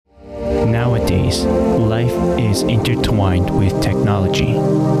days, life is intertwined with technology.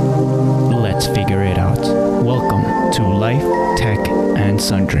 Let's figure it out. Welcome to Life, Tech, and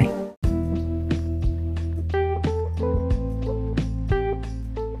Sundry.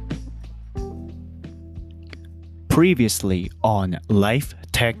 Previously on Life,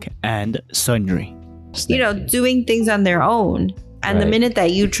 Tech, and Sundry. Doing things on their own. And the Right. minute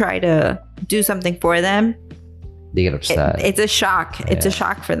that you try to do something for them, They get upset. it's a shock. It's a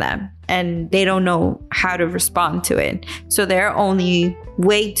shock for them. And they don't know how to respond to it. So their only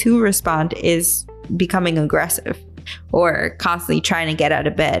way to respond is becoming aggressive or constantly trying to get out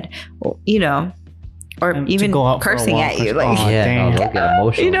of bed, or And to even go out for a cursing walk at you. or- Like, Oh, yeah, damn. no, they'll get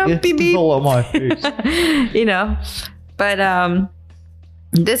emotional. Get beep, the beep. hell out my face. But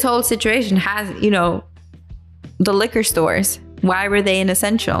this whole situation has, the liquor stores. Why were they an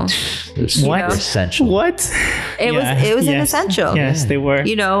essential? It's What? essential. What? It was an essential. Yes, they were.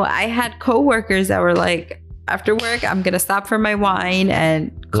 I had coworkers that were like, after work, I'm gonna stop for my wine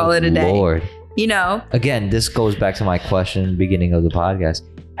and call it a day. Lord. No, Again, this goes back to my question beginning of the podcast.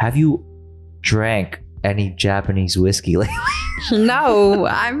 Have you drank any Japanese whiskey lately?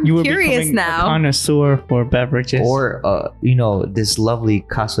 I'm You were curious becoming a now. connoisseur for beverages. Or this lovely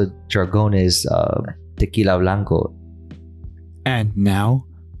Casa Dragones tequila blanco? And now,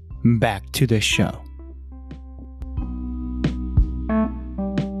 back to the show.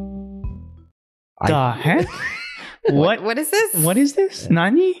 The heck? What? What is this? What is this?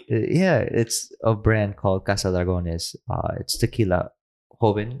 Nani? Yeah, it's a brand called Casa Dragones. It's tequila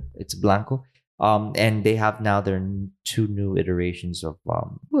joven. It's blanco. And they have now their two new iterations of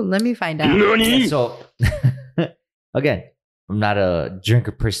Ooh, let me find out. yeah, so again, I'm not a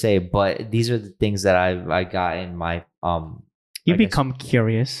drinker per se, but these are the things that I got in my You I guess- become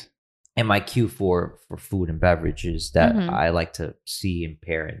curious. in my queue for food and beverages that Mhm. I like to see and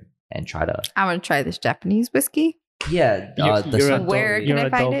pair and try to I want to try this Japanese whiskey. the You're Suntory, Where You're can I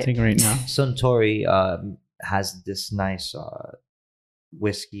find it? adulting right now. Suntory has this nice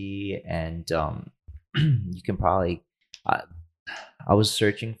whiskey, and you can probably I was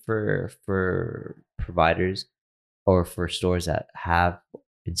searching for providers or for stores that have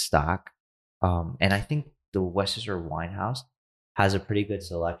in stock, and I think the Westchester Wine House has a pretty good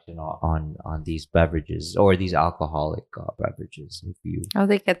selection on these beverages or these alcoholic beverages. If you Oh,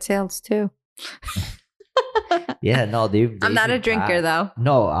 they get sales too. yeah, no, I'm not a drinker though.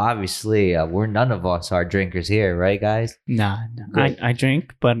 No, obviously, we're none of us are drinkers here, right, guys? Nah. Good. I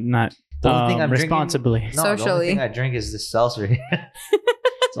drink, but not The only thing I'm drinking- responsibly. No, the only Socially. thing I drink is this seltzer here.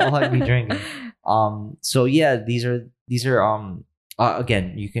 That's all I'd be drinking. So yeah, these are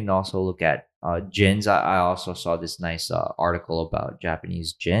again, you can also look at gins. I also saw this nice article about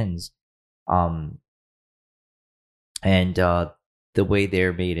Japanese gins, and the way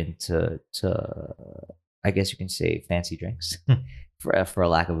they're made into I guess you can say fancy drinks, for a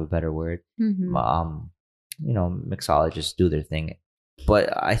lack of a better word. Mhm. Mixologists do their thing, but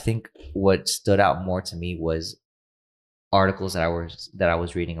I think what stood out more to me was articles that I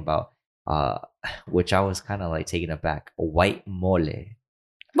was reading about, which I was kind of like taken aback. White mole.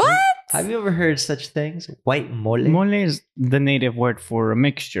 What? Have you ever heard such things? White mole. Mole is the native word for a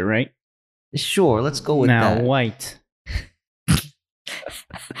mixture, right? Sure, let's go with Now, that. white.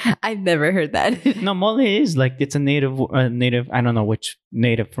 I've never heard that. No, mole is like it's a native. I don't know which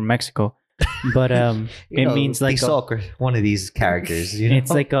native from Mexico, but it means like one of these characters. it's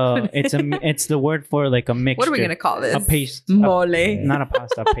like it's the word for like a mixture. What are we gonna call this? A paste. Mole. Not a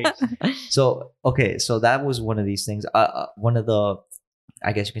pasta, a paste. So okay, so that was one of these things. One of the,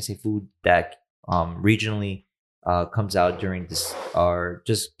 I guess you can say, food that regionally comes out during this, or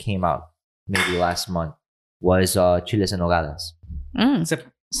just came out maybe last month, was chiles en nogadas. Mm.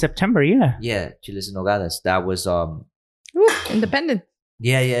 September, yeah. Yeah, chiles en nogadas. That was Ooh, independent.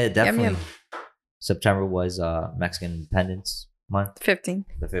 yeah, definitely. yum. September was Mexican Independence Month, 15.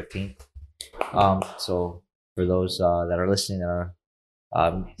 the 15th. So for those that are listening that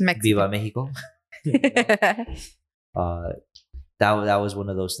are Mexican. Viva Mexico. That was one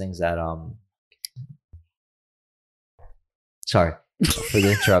of those things that sorry for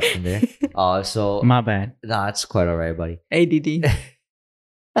the interruption there. So My bad. nah, it's quite alright, buddy. ADD.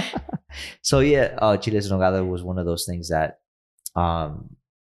 So yeah, chiles en nogada was one of those things that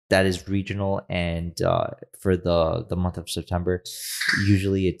that is regional, and for the month of September,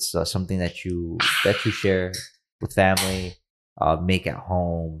 usually it's something that you share with family, make at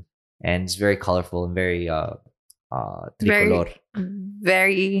home, and it's very colorful and very tricolor.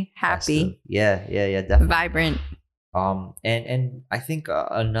 Very happy, festive. Yeah, definitely. vibrant. And I think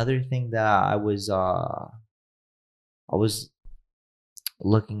another thing that I was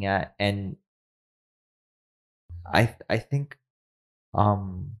looking at, and I think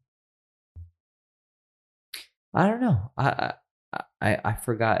I don't know. I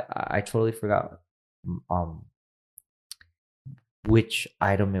forgot. I totally forgot um which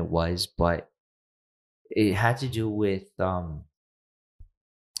item it was, but it had to do with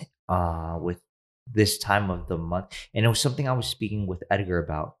this time of the month, and it was something I was speaking with Edgar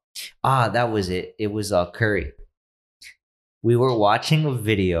about. That was it. It was curry. We were watching a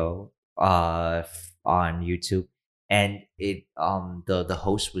video on YouTube, and it the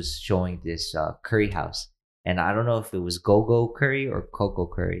host was showing this curry house, and I don't know if it was go-go curry or coco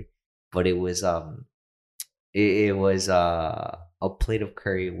curry, but it was it was a plate of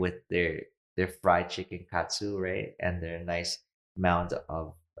curry with their fried chicken katsu, right, and their nice mound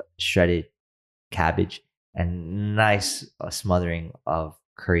of shredded cabbage and nice smothering of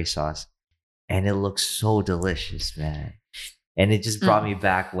curry sauce, and it looks so delicious, man. And it just brought me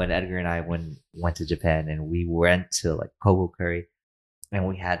back when Edgar and I went to Japan, and we went to like Kogo curry, and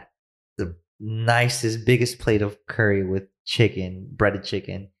we had the nicest, biggest plate of curry with chicken, breaded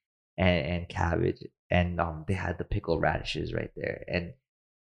chicken, and cabbage, and they had the pickled radishes right there, and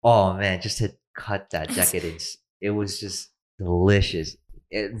oh man, just to cut that decadence, it was just delicious.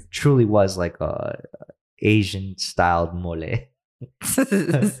 It truly was like a Asian styled mole.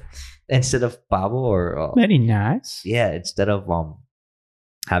 Instead of pavo or Very nice. yeah, instead of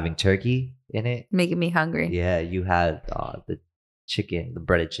having turkey in it, Making me hungry. yeah, you had the chicken, the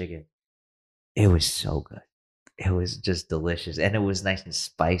breaded chicken. It was so good. It was just delicious, and it was nice and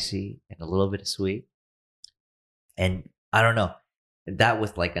spicy and a little bit of sweet. And I don't know, that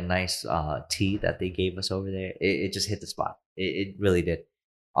with like a nice tea that they gave us over there, it just hit the spot. It really did.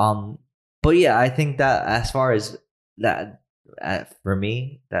 But yeah, I think that as far as that. For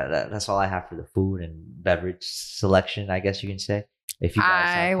me, that's all I have for the food and beverage selection, I guess you can say. If you guys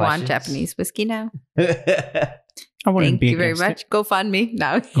I have want questions. Japanese whiskey now. I wouldn't Thank be you very against much. Go fund me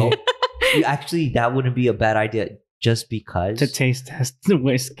now. Go. Actually, that wouldn't be a bad idea, just because. to taste test the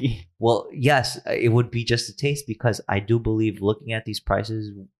whiskey. Well, yes, it would be just a taste, because I do believe, looking at these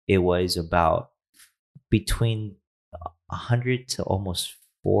prices, it was about between $100 to almost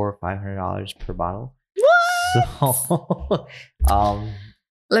 $400-$500 per bottle. So,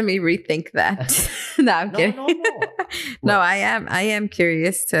 Let me rethink that. No, I'm kidding. no. No, I am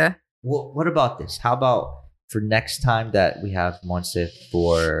curious to. Well, what about this? How about for next time that we have Monse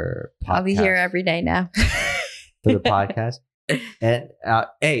for podcast, I'll be here every day now. for the podcast? And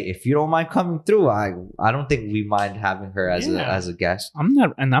hey, if you don't mind coming through, I don't think we mind having her as Yeah. a guest. I'm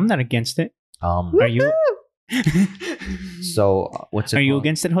not against it. Are you? So what's it Are you called?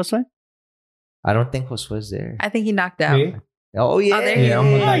 against it, Josue? I don't think Josue's there. I think he knocked out. Me? Oh yeah. there he Yeah, I'm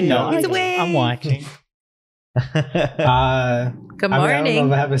is. like, I know. He's I know. away. I'm watching. Good I mean, I don't know morning.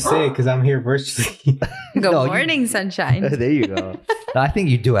 if I have a say because I'm here virtually. Good No, you- morning, sunshine. There you go. No, I think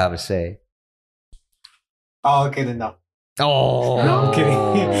you do have a say. Oh, okay, then no. Oh, No, I'm kidding.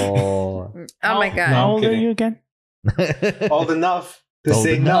 Oh my How god. No. old are kidding. you again? Old enough to Old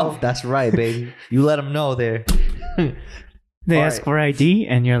say enough. no. That's right, baby. You let them know there. They All ask right. for ID,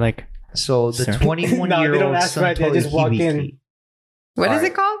 and you're like, So the Sir. 21-year-old No, they don't ask for it. They just walk in. What is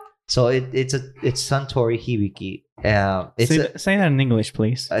Alright. it called? So it's Suntory Hibiki. It's say that in English,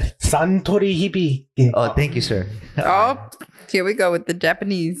 please. Santori Hibi. oh, thank you, sir. Oh, here we go with the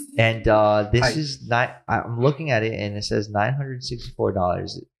Japanese. And this Hi. is not. I'm looking at it, and it says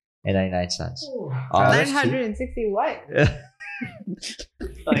 $964.99. Let's see. 960 what?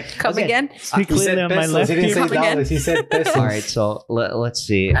 Like, Come again? Speak He clearly said on my pesos. left He didn't ear. say Come again. dollars. He said pesos. All right, so let's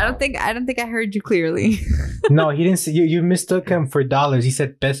see. I don't think I heard you clearly. No, he didn't say. You mistook him for dollars. He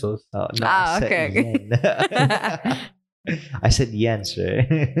said pesos. No, Ah, I said okay. yen. I said yen, sir.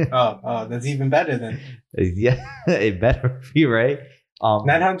 Oh, that's even better then. Yeah, it better be right.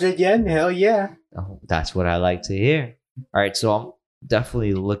 900 yen? Hell yeah. Oh, that's what I like to hear. All right, so I'm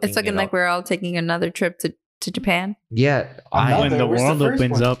definitely looking. It's looking like we're all taking another trip to Japan. Yeah, Another- When the where's the world first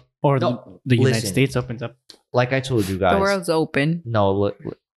opens one? up, or No, the United listen. States opens up. like I told you guys. The world's open. No,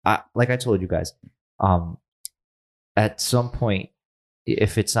 like I told you guys. At some point,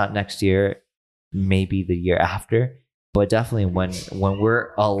 if it's not next year, maybe the year after, but definitely when we're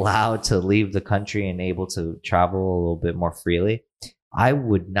allowed to leave the country and able to travel a little bit more freely, I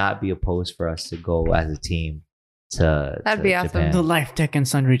would not be opposed for us to go as a team to That'd be awesome. Japan. The Life Tech and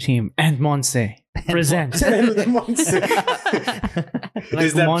Sundry team and Monse present. Is that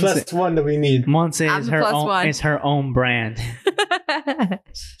Monse- plus one that we need? Monse I'm is the her plus own. one. Is her own brand.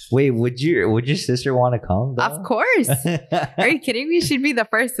 Wait, would your sister want to come? though? Of course. Are you kidding me? She'd be the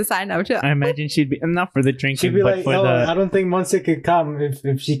first to sign up. I imagine she'd be not for the drinking, She'd be but like, for "Oh, the. I don't think Monse could come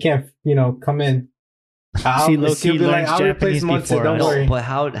if she can't, come in." I'll, low-key she'll be like, learns I'll replace Japanese Monse, before don't us. worry. But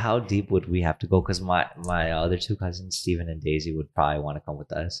how deep would we have to go? Because my other two cousins, Steven and Daisy, would probably want to come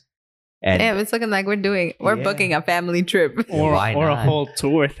with us. And Damn, it's looking like we're Yeah. booking a family trip. Or Why a not? whole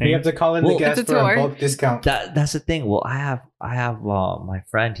tour We thing. have to call in Well, the guest it's a for a tour. bulk discount. that's the thing. Well, I have my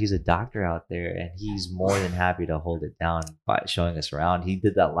friend. He's a doctor out there, and he's more than happy to hold it down by showing us around. He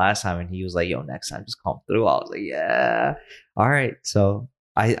did that last time, and he was like, "Yo, next time just come through." I was like, "Yeah, all right." So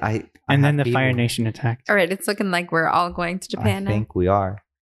I And then have the Fire people- Nation attacked. All right, it's looking like we're all going to Japan I think we are.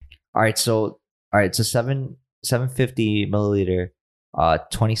 All right, so 750 milliliter,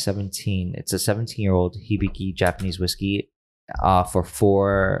 2017. It's a 17-year-old Hibiki Japanese whiskey, for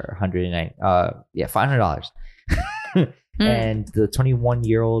 $409. $500. Hmm. And the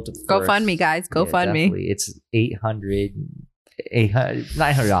 21-year-old. Go fund me, guys. Go fund me. It's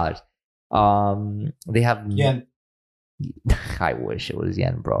 $900. They have. Yeah. I wish it was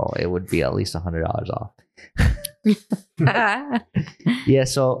yen, bro. It would be at least $100 off. Yeah,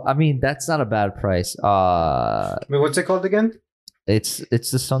 so I mean that's not a bad price. Wait, what's it called again? It's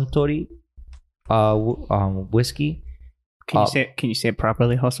the Suntory whiskey. Can you say it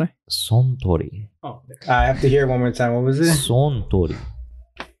properly, Jose? Suntory. Oh, I have to hear it one more time. What was it? Suntory.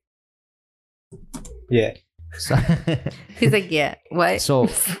 Yeah. So, He's like, yeah. What? so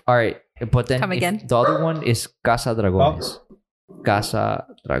all right, but then Come again? the other one is Casa Dragones. Casa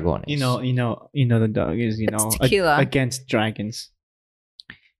Dragones. you know the dog is It's tequila. against dragons.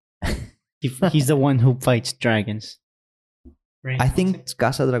 He's the one who fights dragons. Right? I think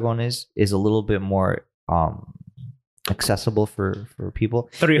Casa Dragones is a little bit more accessible for people.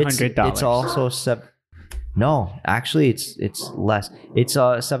 $300. It's also no, actually it's less. It's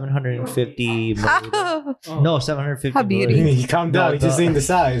 750 milliliter. Oh, No, 750 How beauty. milliliter. You calm down. No, He's just the- saying the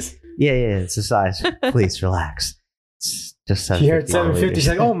size. Yeah, it's the size. Please relax. It's just He heard 750. She's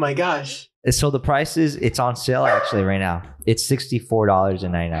like, milliliters. oh my gosh. So the price it's on sale actually right now. It's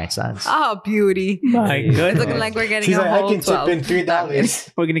 $64.99. oh, beauty. My It's goodness. looking like we're getting She's a like, I whole can 12. chip in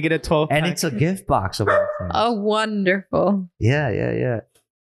 $3. We're gonna get a 12 And pack. it's a gift box of all things. Oh, wonderful. Yeah.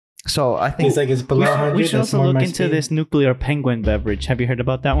 So I think He's like, it's below 100. we should That's also more look my into speed. this nuclear penguin beverage. Have you heard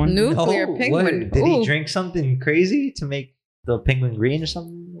about that one? Nuclear No, penguin. what? Did he Ooh. drink something crazy to make the penguin green or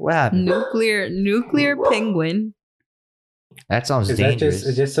something? What happened? Nuclear penguin. That sounds Is that dangerous. just,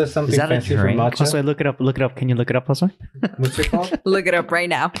 it just says something Is that a fancy for drink? matcha? Jose, look it up. Look it up. Can you look it up, Jose? What's it called? Look it up right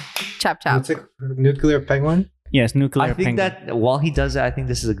now. Chop chop. What's it? Nuclear penguin? Yes, nuclear I think penguin. that while he does that, I think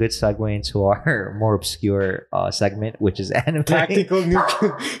this is a good segue into our more obscure segment, which is anime. Tactical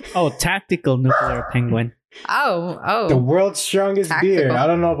nuclear. Oh, tactical nuclear penguin. Oh. The world's strongest beer. Tactical. I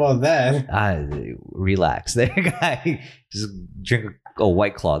don't know about that. Relax there, guy. Just drink a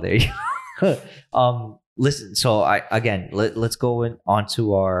White Claw there. Listen, so let's go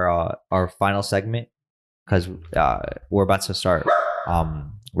onto our final segment because we're about to start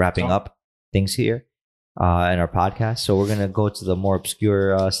wrapping up things here in our podcast. So we're gonna go to the more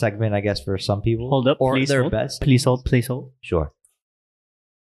obscure segment, I guess, for some people. Hold up, or please their hold. best. Please hold. Please hold. Sure.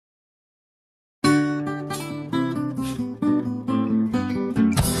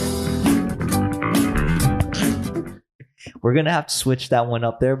 We're gonna have to switch that one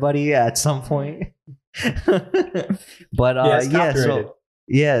up there, buddy, at some point. But Yeah, it's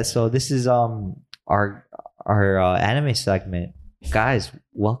copyrighted. so this is our anime segment. Guys,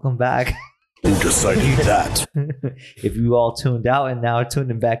 welcome back. Who decided that? If you all tuned out and now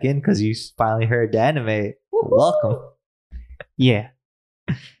tuning back in because you finally heard the anime, welcome. Yeah.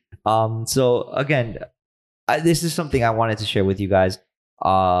 So again, this is something I wanted to share with you guys.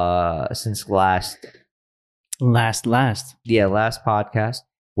 Since last podcast,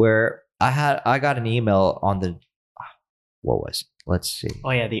 where I got an email on the what was it? Let's see. Oh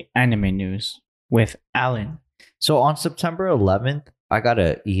yeah, the anime news with Alan. So on September 11th, I got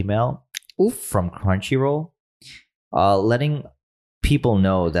an email from Crunchyroll, letting people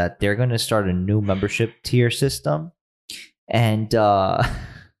know that they're going to start a new membership tier system, and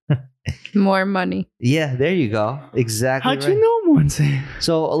More money. yeah, there you go. Exactly. How'd right. you know, Monse?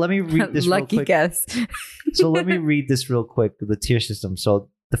 So let me read this real Lucky quick. guess. So let me read this real quick. The tier system. So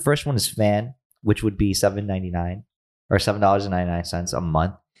the first one is fan, which would be $7.99 or $7.99 a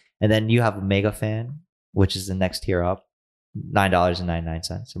month, and then you have Mega Fan, which is the next tier up,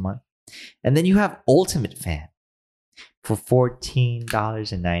 $9.99 a month, and then you have Ultimate Fan for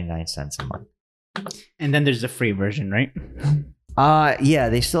 $14.99 a month. And then there's the free version, right? Yeah,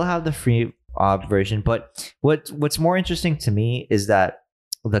 they still have the free version, but what's more interesting to me is that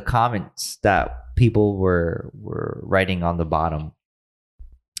the comments that people were writing on the bottom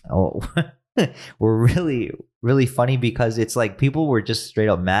were really really funny, because it's like people were just straight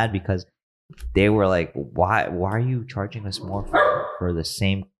up mad because they were like, why are you charging us more for the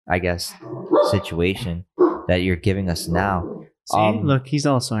same, I guess, situation that you're giving us now? See, look, he's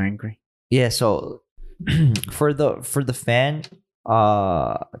also angry. Yeah, so for the fan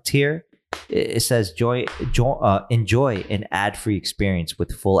tier, it says enjoy an ad-free experience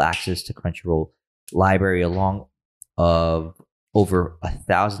with full access to Crunchyroll library along of over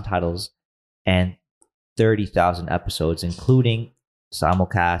 1,000 titles and 30,000 episodes, including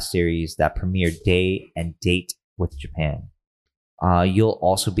simulcast series that premiere day and date with Japan. You'll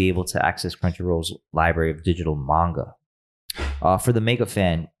also be able to access Crunchyroll's library of digital manga. For the Mega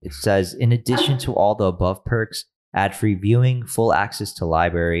Fan, it says, in addition to all the above perks, ad-free viewing, full access to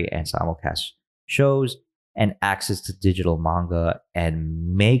library and simulcast shows, and access to digital manga,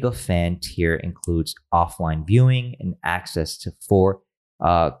 and Mega Fan tier includes offline viewing and access to 4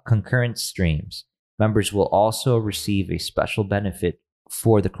 concurrent streams. Members will also receive a special benefit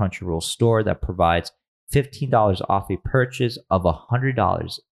for the Crunchyroll store that provides $15 off a purchase of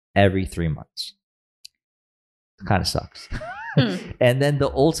 $100 every 3 months. Kind of sucks. And then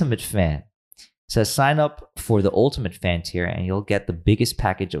the Ultimate Fan says, sign up for the Ultimate Fan tier and you'll get the biggest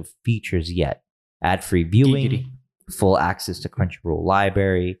package of features yet. Ad-free viewing, full access to Crunchyroll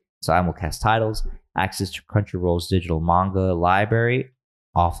library, simulcast titles, access to Crunchyroll's digital manga library,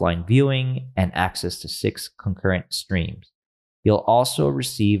 offline viewing, and access to 6 concurrent streams. You'll also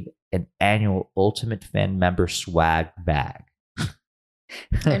receive an annual Ultimate Fan member swag bag.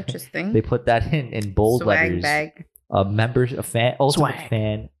 Interesting. They put that in bold letters. Bag. Ultimate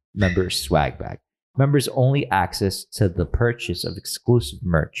Fan member swag bag. Members only access to the purchase of exclusive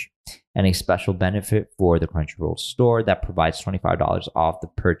merch and a special benefit for the Crunchyroll store that provides $25 off the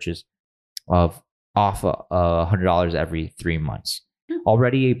purchase of $100 every 3 months.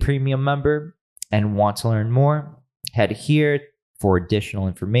 Already a premium member and want to learn more? Head here for additional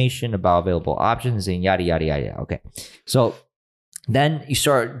information about available options and yada yada yada. Okay, so then you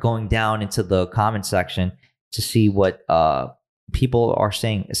start going down into the comment section to see what people are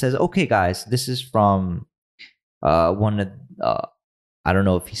saying. It says, okay, guys, this is from one of, I don't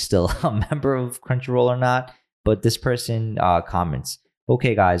know if he's still a member of Crunchyroll or not, but this person comments,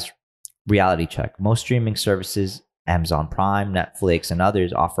 okay, guys, reality check. Most streaming services, Amazon Prime, Netflix, and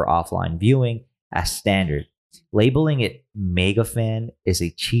others offer offline viewing as standard. Labeling it Mega Fan is a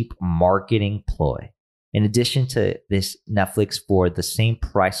cheap marketing ploy. In addition to this, Netflix for the same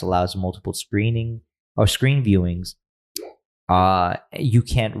price allows multiple screen viewings. You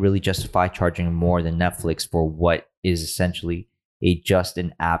can't really justify charging more than Netflix for what is essentially a just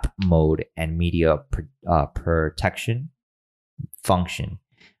an app mode and media protection function.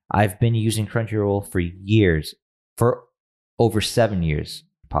 I've been using Crunchyroll for over 7 years.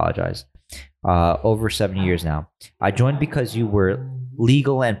 Over 7 years now. I joined because you were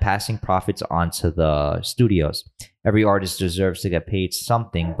legal and passing profits onto the studios. Every artist deserves to get paid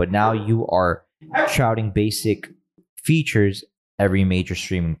something, but now you are shouting basic features every major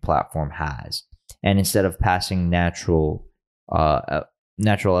streaming platform has. And instead of passing natural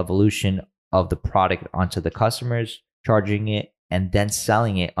evolution of the product onto the customers, charging it, and then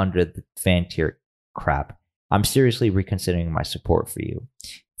selling it under the fan tier crap, I'm seriously reconsidering my support for you.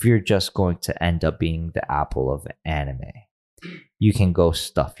 If you're just going to end up being the Apple of anime, you can go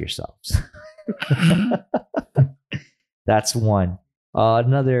stuff yourselves. That's one.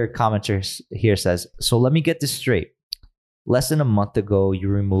 Another commenter here says, so let me get this straight. Less than a month ago, you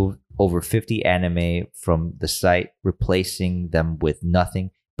removed over 50 anime from the site, replacing them with nothing,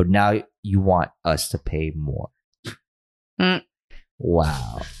 but now you want us to pay more.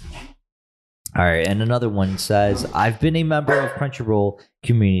 Wow. All right, and another one says, I've been a member of the Crunchyroll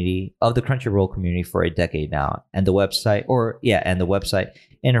community for a decade now, and the website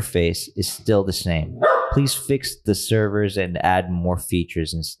interface is still the same. Please fix the servers and add more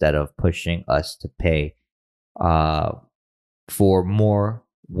features instead of pushing us to pay for more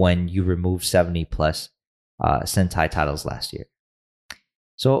when you removed 70 plus Sentai titles last year.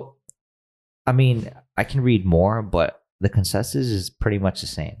 So, I mean, I can read more, but the consensus is pretty much the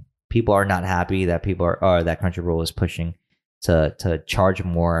same. People are not happy that that Crunchyroll is pushing to charge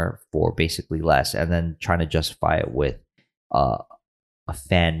more for basically less, and then trying to justify it with a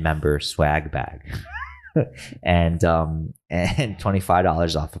fan member swag bag and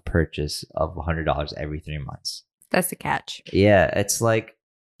 $25 off a purchase of $100 every 3 months. That's the catch. Yeah, it's like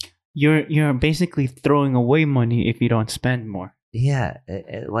you're basically throwing away money if you don't spend more. Yeah,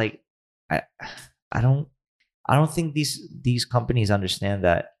 I don't think these companies understand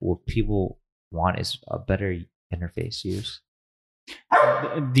that what people want is a better interface use.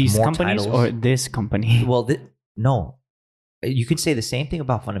 These More companies titles. or this company? Well, no. You could say the same thing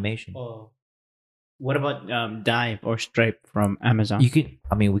about Funimation. What about Dive or Stripe from Amazon? You can.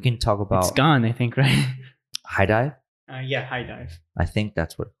 I mean, we can talk about It's gone, I think, right? High Dive. Yeah, High Dive. I think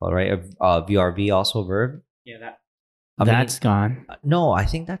that's what it's called, right? VRV also Verb. Yeah, That's gone. No, I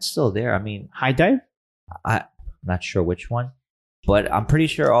think that's still there. I mean, High Dive? I'm not sure which one, but I'm pretty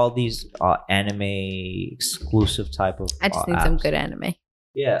sure all these anime exclusive type of. I just need some apps. good anime.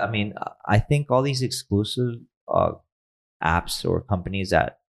 Yeah, I mean, I think all these exclusive apps or companies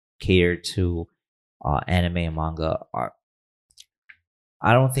that cater to anime and manga are,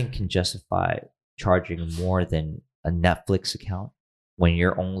 I don't think can justify charging more than a Netflix account when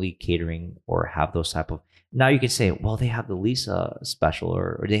you're only catering or have those type of. Now you could say, well, they have the Lisa special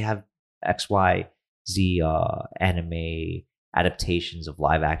or they have XYZ anime adaptations of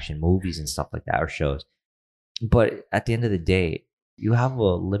live action movies and stuff like that or shows. But at the end of the day, you have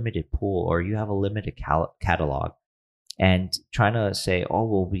a limited pool or you have a limited catalog, and trying to say, oh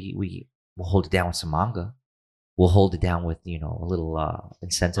well, we'll hold it down with some manga, we'll hold it down with a little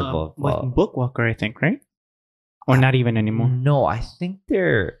incentive of Like Bookwalker, I think, right? Or not even anymore. No, I think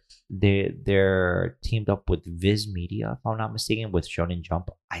they're teamed up with Viz Media, if I'm not mistaken, with Shonen Jump.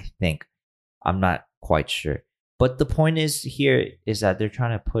 I think, I'm not quite sure, but the point is here is that they're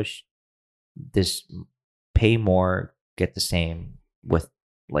trying to push this pay more, get the same with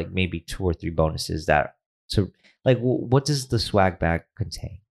like maybe 2 or 3 bonuses that to like what does the swag bag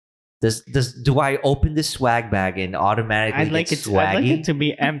contain? Do I open the swag bag and automatically I'd like get it swaggy? to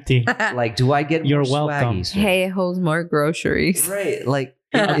be empty. Like, do I get You're more welcome. swaggy, sir? Hey, it holds more groceries. Right, like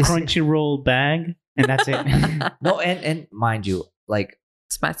A is- Crunchyroll bag, and that's it. no, and mind you, like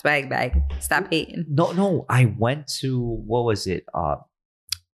It's my swag bag. Stop hating. no, I went to what was it?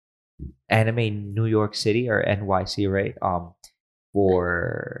 Anime New York City or NYC, right?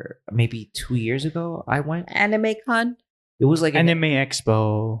 For maybe 2 years ago, I went. Anime Con. It was like Anime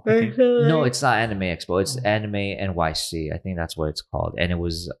Expo. I think. No, it's not Anime Expo. It's Anime NYC. I think that's what it's called. And it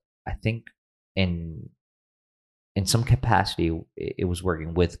was, I think, in some capacity, it was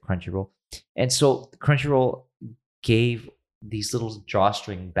working with Crunchyroll. And so Crunchyroll gave these little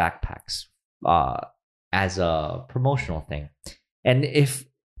drawstring backpacks as a promotional thing. And if,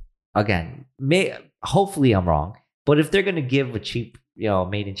 again, hopefully I'm wrong, but if they're gonna give a cheap,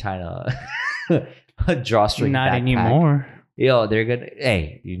 made in China a drawstring Not backpack, anymore. they're gonna.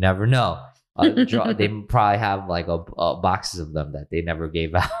 Hey, you never know. They probably have like a boxes of them that they never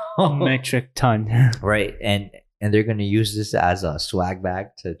gave out. Metric ton. Right, and they're gonna use this as a swag bag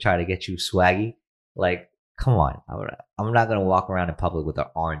to try to get you swaggy. Like, come on, I'm not gonna walk around in public with an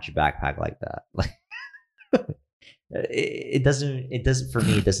orange backpack like that. Like, it doesn't for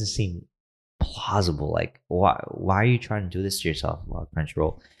me. It doesn't seem plausible. Like, why are you trying to do this to yourself,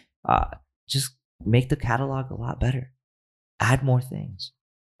 Crunchyroll? Just make the catalog a lot better. Add more things.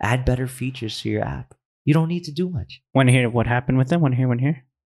 Add better features to your app. You don't need to do much. Want to hear what happened with them? Want to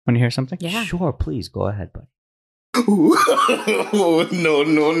hear something? Yeah. Sure, please go ahead, buddy. Oh, no,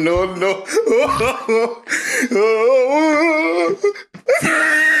 no, no, no.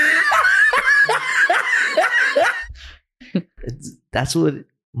 That's what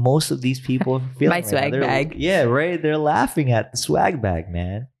most of these people are feeling. My right now. swag They're- bag. Yeah, right. They're laughing at the swag bag,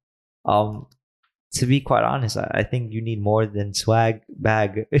 man. To be quite honest, I think you need more than swag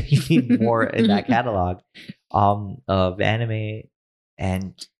bag. You need more in that catalog of anime,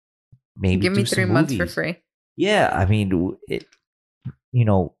 and maybe Give me do some 3 months for movies. free. Yeah, I mean,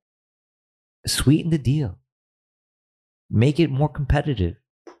 sweeten the deal. Make it more competitive.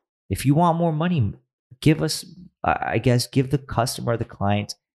 If you want more money, give us, give the customer, the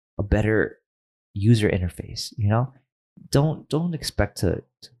client, a better user interface. Don't expect to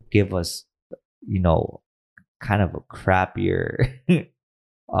give us, kind of a crappier,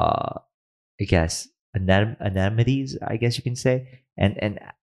 anemones, I guess you can say, and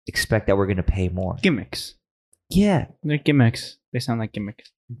expect that we're going to pay more. Gimmicks. Yeah, They're gimmicks. They sound like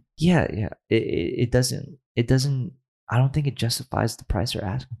gimmicks. yeah. It doesn't. I don't think it justifies the price they're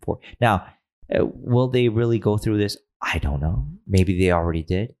asking for. Now, will they really go through this? I don't know. Maybe they already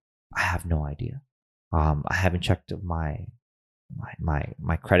did. I have no idea. I haven't checked my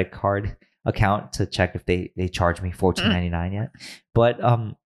credit card account to check if they charge me $14.99 yet. But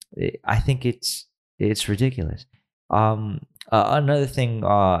I think it's ridiculous. Another thing,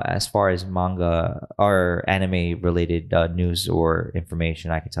 as far as manga or anime related news or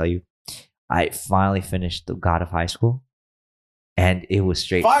information, I can tell you, I finally finished The God of High School, and it was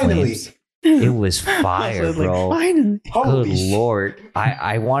straight Finally. flames. It was fire, bro. Finally. Good Holy shit. lord!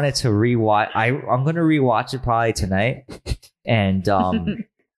 I wanted to rewatch. I'm gonna rewatch it probably tonight, and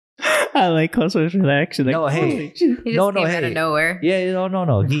I like Koso's reaction. Like, No, hey. holy shit. He just No, came out hey. of nowhere. Yeah,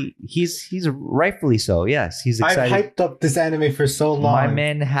 no. He's rightfully so. Yes, he's I've excited. hyped up this anime for so long. My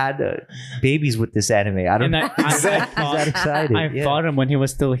man had babies with this anime. I don't And know. He's that excited. I yeah. fought him when he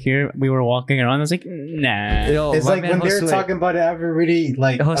was still here. We were walking around. I was like, nah. Yo, It's my like man when they were Josue- talking about it, I've already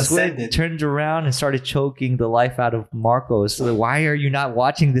like Josue ascended. turned around and started choking the life out of Marcos. So why are you not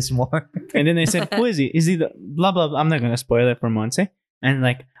watching this more? And then they said, who is he? Is he the blah, blah, blah. I'm not going to spoil it for Monse. And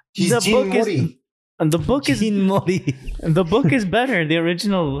like, He's the Jin book is Mori. the book is Jin Mori. the book is better. The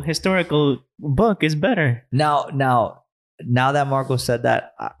original historical book is better. Now that Marco said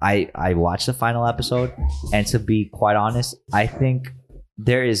that, I watched the final episode, and to be quite honest, I think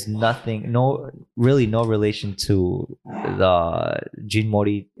there is no relation to the Jin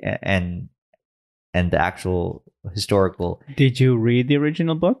Mori and the actual historical. Did you read the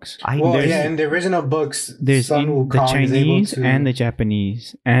original books? Well, There's- yeah, in the original books, There's Sun the Wukong is able Chinese to. and the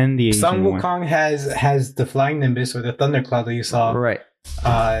Japanese and the Asian Sun one. Wukong has the flying nimbus or the thundercloud that you saw, Right.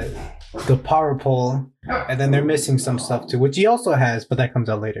 the power pole, and then they're missing some stuff too, which he also has, but that comes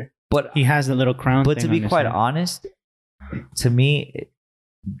out later. But He has the little crown. to thing be on his quite head. honest, to me,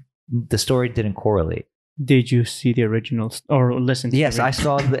 the story didn't correlate. Did you see the original or listen? To Yes, the I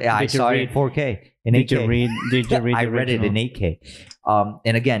saw I Did you saw it read- in 4K in 8K. Did you read? Did you read? I the read it in original? 8K.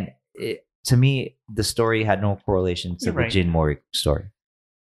 And again, to me, the story had no correlation to You're the right. Jin Mori story.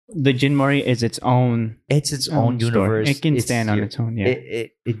 The Jin Mori is its own. It's its own story. universe. It can It's- stand on its own. Yeah.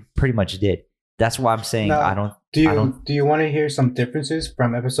 It pretty much did. That's why I'm saying Now, I don't. Do I you don't. do you want to hear some differences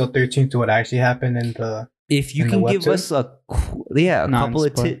from episode 13 to what actually happened in the? If you in the can give webtoon? us a couple of Non-spoil.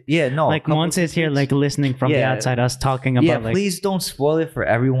 couple like Monse is here, like listening from the Yeah. outside, us talking about yeah, like. please don't spoil it for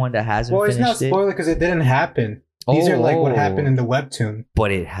everyone that hasn't Well, it's not finished it. spoiler because it didn't happen. These are like what happened in the webtoon.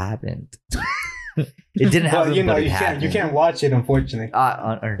 But it happened. It didn't happen. But you know, but it you can't happened. watch it, unfortunately.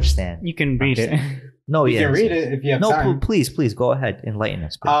 I understand. You can read it. No, You yes, can read yes. it if you have No, time. please go ahead, enlighten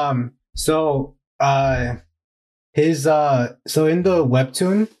us. So his so in the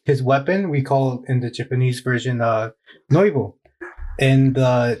webtoon, his weapon we call in the Japanese version Noibo. In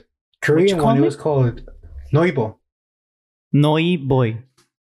the Korean call one, it it? was called Noibo. Noi boy.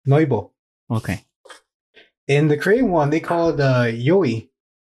 Noibo. Okay. In the Korean one, they call it Yoi.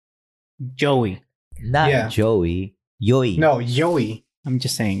 Joey. Not yeah. Joey, Yoi. No, Yoi. I'm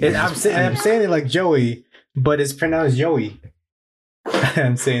just saying. I'm saying it like Joey, but it's pronounced Yoi.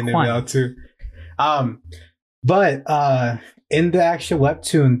 I'm saying it Fine. now too. But in the actual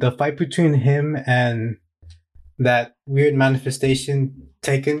webtoon, the fight between him and that weird manifestation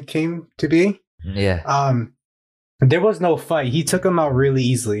Taken came to be. Yeah. There was no fight. He took him out really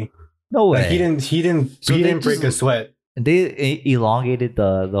easily. No way. Like he didn't So they break a just- sweat. They elongated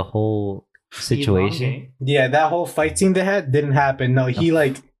the whole situation. Yeah, that whole fight scene they had didn't happen. No, he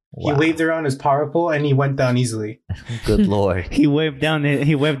Wow. he waved around his power pole and he went down easily. Good lord. He waved around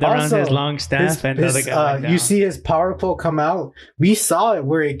Also, his long staff and the other guy went down. you see his power pole come out. We saw it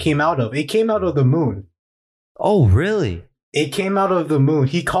where it came out of. It came out of the moon. Oh, really? It came out of the moon.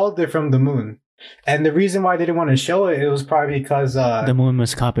 He called it from the moon. And the reason why they didn't want to show it, it was probably because the moon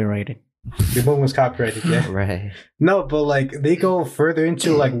was copyrighted. the moon was copyrighted. Yeah. Right. No, but like they go further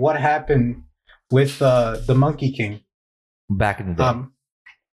into like what happened with the Monkey King. Back in the day.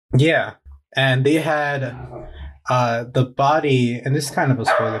 Yeah, and they had the body, and this is kind of a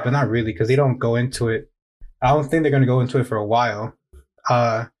spoiler, but not really because they don't go into it. I don't think they're gonna go into it for a while.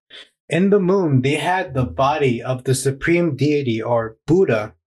 In the moon, they had the body of the supreme deity or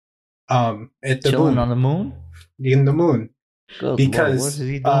Buddha. At the Chilling moon, on the moon? in the moon, Good Because, lord, what is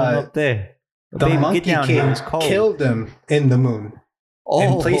he doing uh, up there? the Baby, Monkey get down here. King It's cold. killed him in the moon.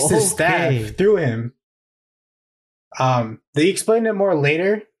 And placed his staff through him. They explained it more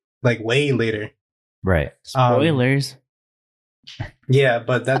later, like way later. Right. Spoilers. Yeah,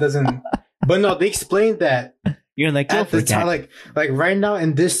 but that doesn't. But no, they explained that You're like, you'll at the forget. time, like right now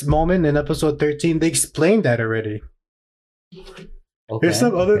in this moment in episode 13, they explained that already. Okay, There's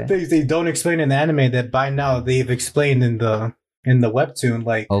some other okay. things they don't explain in the anime that by now they've explained in the webtoon,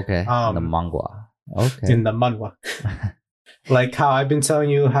 like Okay. Um, the manga. Okay. in the manhwa. Like how I've been telling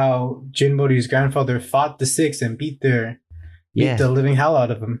you how Jinmori's grandfather fought the Six and beat the living hell out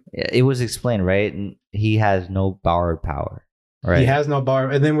of him. It was explained, right? And he has no borrowed power. Right. He has no bar.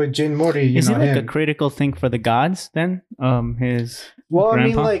 And then with Jinmori, you Is know it like him. a critical thing for the gods then? His Well, I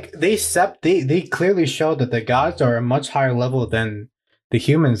mean, grandpa? like they clearly show that the gods are a much higher level than the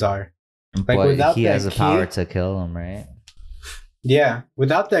humans are. but without he has that the power key- to kill him, right? Yeah,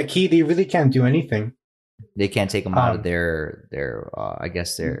 without that key, they really can't do anything. They can't take him out of Um, their I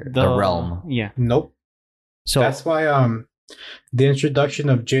guess their realm. Yeah. Nope. So That's why the introduction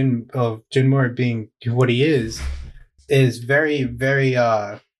of Jinmore being what he is very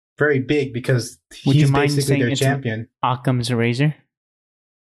very big because Would you he's mind basically saying their it's champion. Occam's razor?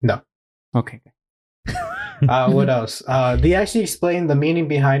 No. Okay. What else? They actually explained the meaning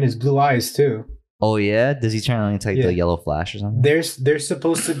behind his blue eyes too. Oh yeah, does he turn into like Yeah. the yellow flash or something? There's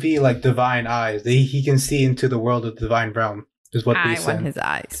supposed to be like divine eyes. He can see into the world of the divine realm. Is what they I said. want his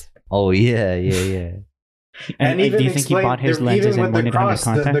eyes. Oh yeah, yeah, yeah. And even do you think he explained- bought his even lenses with and the wanted under cross,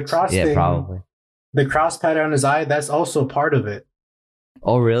 contact? the cross Yeah, thing, probably. the cross pattern on his eye. That's also part of it.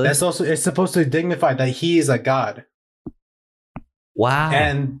 Oh really? That's also it's supposed to dignify that he is a god, Wow.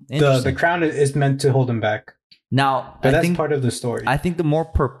 and the interesting. crown is meant to hold him back. Now, But I that's think part of the story. I think the more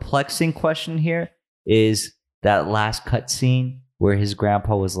perplexing question here is that last cut scene where his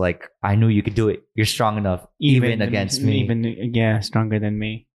grandpa was like, "I knew you could do it. You're strong enough, even against me." Stronger than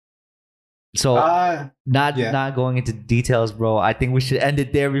me. So not yeah. going into details, bro. I think we should end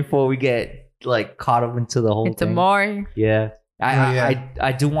it there before we get like caught up into the whole It's a thing. more Yeah.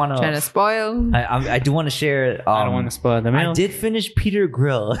 I do want trying to spoil. I do want to share. I don't want to spoil the meal. I did finish Peter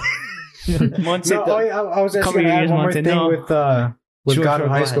Grill. Once No, I was actually Couple going to add years one more wanted, thing no. with Sure, God sure, of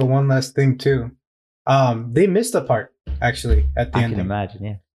go High ahead. School. One last thing too. They missed a part actually at the I end. can imagine.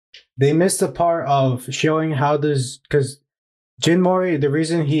 Yeah. They missed the part of showing how does because Jin Mori, the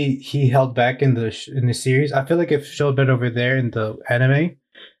reason he held back in the series, I feel like if showed better over there in the anime,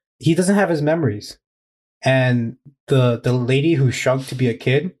 he doesn't have his memories, and the lady who shrunk to be a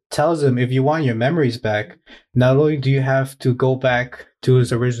kid tells him if you want your memories back, not only do you have to go back to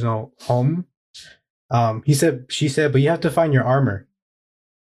his original home, she said, but you have to find your armor,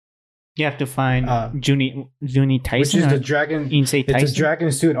 You have to find Juni which Tyson is the or dragon. Insei It's a Tyson.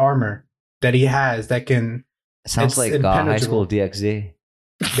 dragon suit armor that he has that can Sounds It's like impenetrable. High School DxD.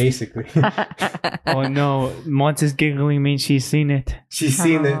 basically. Oh no, Mons is giggling means she's seen it. She's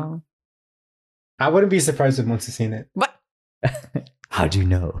seen it. Oh. I wouldn't be surprised if Mon's seen it. What? How'd you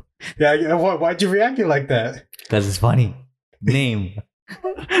know? Yeah, why'd you react like that? Because it's funny. Name.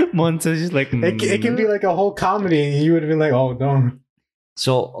 Mons is just like It can be like a whole comedy, and you would have been like, "Oh no!"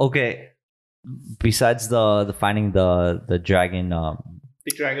 So okay. Besides the finding the dragon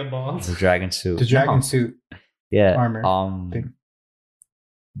the Dragon Balls. the dragon suit. The dragon No. suit, Yeah. armor thing.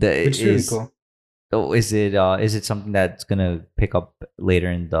 Which which is really cool. Oh, is it something that's gonna pick up later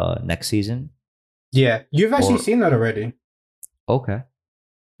in the next season? Yeah, you've actually Or- seen that already. Okay.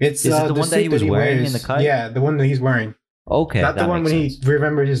 It's Is it the one that suit he was wearing in the cut? Yeah, the one that he's wearing. Okay. Not the that one makes when sense. he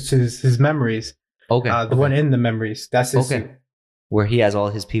remembers his memories. Okay. The one in the memories. That's his Okay. suit. Where he has all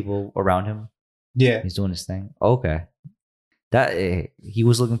his people around him. Yeah, He's doing his thing. Okay. That he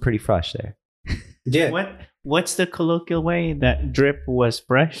was looking pretty fresh there. yeah. What's the colloquial way that drip was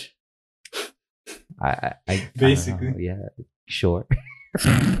fresh? I don't know. Basically. Yeah. Sure.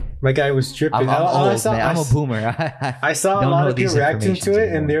 My guy was tripping. I'm old, saw, man. I'm a boomer. I saw a don't lot know of people these reacting to informations it, and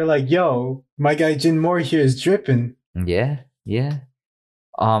anymore. they're like, "Yo, my guy Jin Mori here is dripping." Yeah, yeah.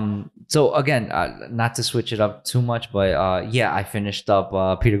 So again, not to switch it up too much, but yeah, I finished up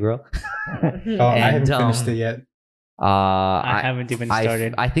Peter Grill. Oh, I haven't finished it yet. I haven't even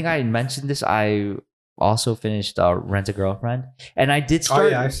started. I think I mentioned this. I also finished Rent a Girlfriend, and I did start. Oh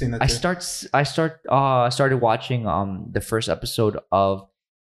yeah, I've seen that. Too. I started watching the first episode of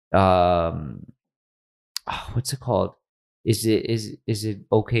what's it called? Is it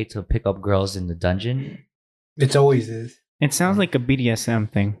okay to pick up girls in the dungeon? It always is. It sounds like a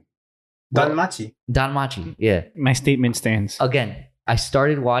BDSM thing. Danmachi. Danmachi, yeah. My statement stands. Again, I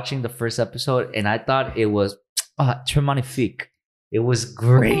started watching the first episode and I thought it was très magnifique. It was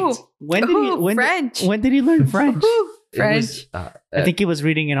great. Ooh. When did Ooh, he French. When did he learn French? Woo, It French. was, I think he was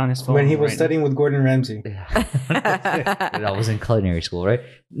reading it on his phone. When he was right studying with Gordon Ramsay. I was in culinary school, right?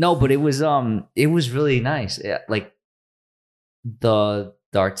 No, but it was really nice. Yeah, like the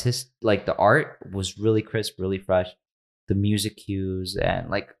artist, like the art was really crisp, really fresh. The music cues and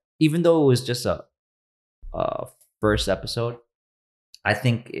like even though it was just a first episode, I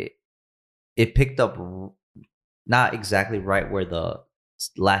think it picked up not exactly right where the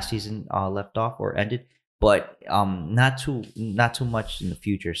last season left off or ended, but not too much in the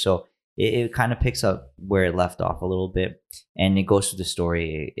future. So it kind of picks up where it left off a little bit, and it goes through the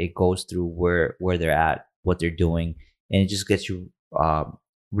story. It goes through where they're at, what they're doing, and it just gets you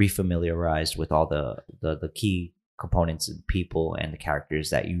refamiliarized with all the key components and people and the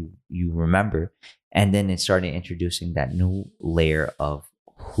characters that you remember, and then it started introducing that new layer of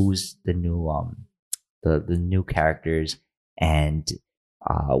who's the new the new characters and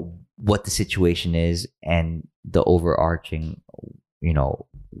what the situation is and the overarching,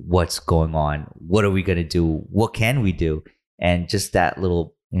 what's going on, what are we gonna do, what can we do, and just that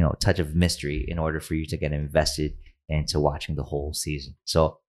little touch of mystery in order for you to get invested into watching the whole season.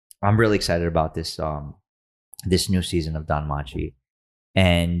 So I'm really excited about this new season of Danmachi.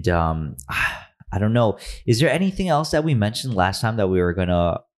 And I don't know, is there anything else that we mentioned last time that we were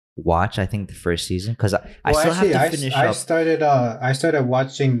gonna watch? I think the first season, because I still have to finish up. I started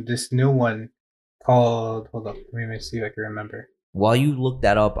watching this new one called, hold up, let me see if I can remember. While you look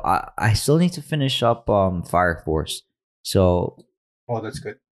that up, I still need to finish up Fire Force. So that's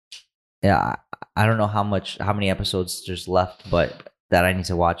good. Yeah, I don't know how many episodes there's left, but that I need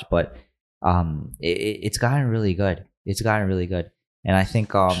to watch. But it's gotten really good. It's gotten really good, and I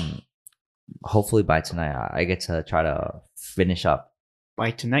think hopefully by tonight I get to try to finish up.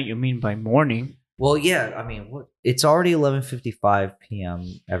 By tonight, you mean by morning? Well, yeah. I mean, it's already 11:55 p.m.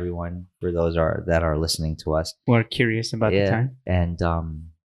 Everyone, for those that are listening to us, We're curious about the time. And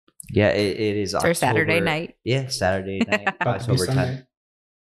yeah, it is For Saturday night. Yeah, Saturday night, About to be October 10th. Sunday.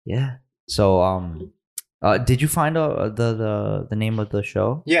 Yeah. So did you find the name of the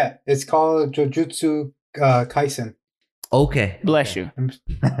show? Yeah, it's called Jujutsu Kaisen. Okay. Bless you.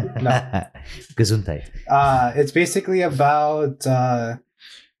 No. Gesundheit. It's basically about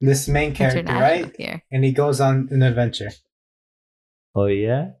this main character, International right? here. And he goes on an adventure. Oh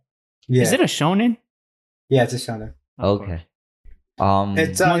yeah. Yeah, Is it a shonen? yeah, it's a shonen. Okay.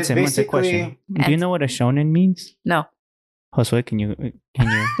 It's Monse, basically question. Do you know what a shonen means? No. Josue, can you?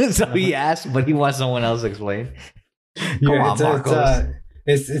 So he asked, but he wants someone else to explain. Come yeah, on, Marcos.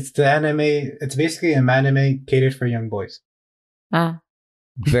 it's the anime. It's basically an anime catered for young boys.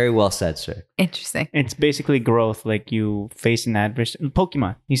 Very well said, sir. Interesting. It's basically growth. Like you face an adverse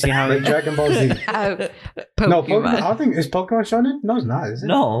Pokemon. You see how? Like Dragon Ball Z. No, Pokemon. I don't think is Pokemon shonen. No, it's not. Is it?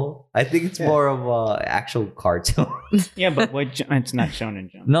 No, I think it's Yeah. more of a actual cartoon. Yeah, but it's not shonen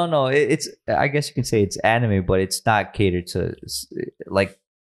jump. No, it's. I guess you can say it's anime, but it's not catered to like.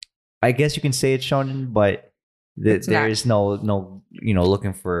 I guess you can say it's shonen, but It's there not. is no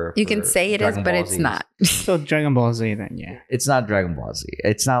looking for. You can say it is, Dragon but Ball it's Zs. not. So Dragon Ball Z, then yeah. It's not Dragon Ball Z.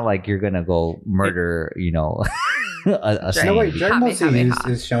 It's not like you're gonna go murder, a Right. saint. No, wait. Dragon Ball Z Kamehameha.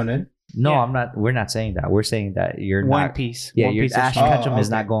 is shonen. No, Yeah. I'm not. We're not saying that. We're saying that you're One not. Piece. Yeah, One your Piece is Ash shonen. Ketchum is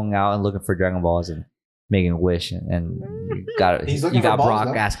not okay. going out and looking for Dragon Balls and making a wish, and you got He's looking you got for balls,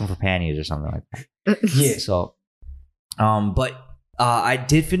 Brock though. asking for panties or something like that. Yeah. So, but I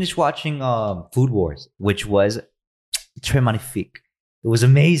did finish watching Food Wars, which was très magnifique. It was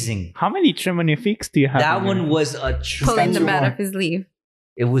amazing. How many Tremonifiques do you have? That on one your- was a Pulling them out more. of his sleeve.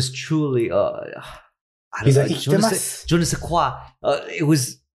 It was truly I He's don't like, know, je ne sais quoi. It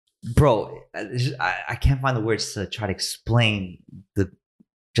was, bro. I can't find the words to try to explain the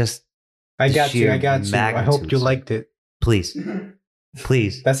just. I the got you. sheer I got you. I hope you magnitudes. liked it. Please,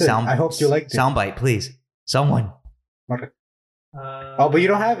 please. That's it. I hope you liked it. Soundbite, please. Someone. Oh, but you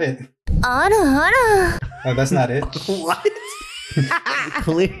don't have it. Oh, that's not it. What?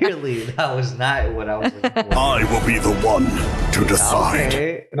 Clearly, that was not what I was looking for. I will be the one to decide.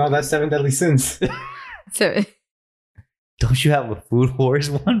 Okay. No, that's Seven Deadly Sins. So Don't you have a Food Wars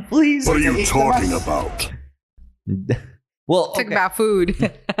one, please? What are you talking about? Well, talk okay. about food.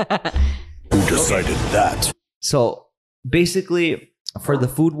 Who decided that? So basically, for the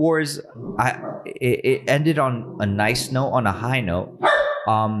Food Wars, it ended on a nice note, on a high note.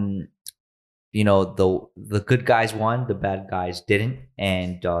 The good guys won, the bad guys didn't,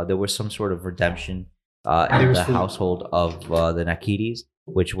 and there was some sort of redemption in was the food. household of the Nakidis,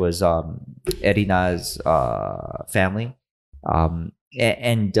 which was Erina's family,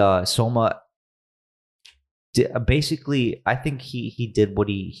 and Soma. Basically, I think he did what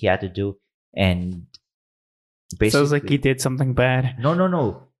he had to do, and basically, Sounds like he did something bad.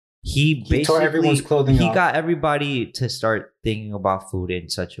 no. He basically tore everyone's clothing He off. got everybody to start thinking about food in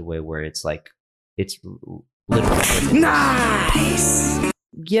such a way where it's like it's literally Nice.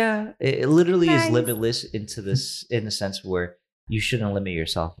 yeah, it literally Nice. is limitless into this in the sense where you shouldn't limit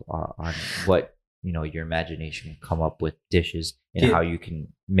yourself on what your imagination can come up with dishes and Yeah. how you can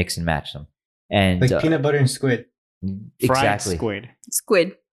mix and match them. And Like peanut butter and squid. Fried exactly, squid.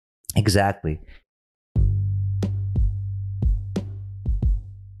 Squid. exactly.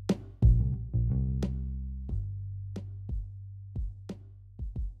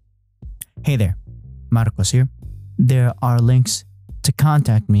 Hey there, Marcos here. There are links to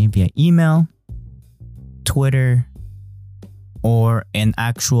contact me via email, Twitter, or an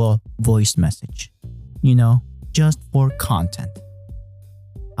actual voice message. Just for content.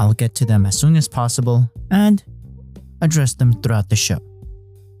 I'll get to them as soon as possible and address them throughout the show.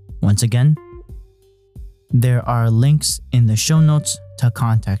 Once again, there are links in the show notes to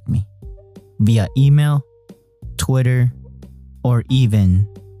contact me via email, Twitter, or even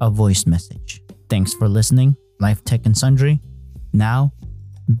a voice message. Thanks for listening, Life Tech and Sundry. Now,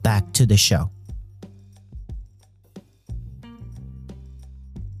 back to the show.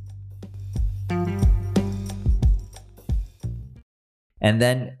 And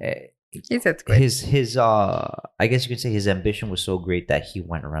then That's great. his I guess you could say his ambition was so great that he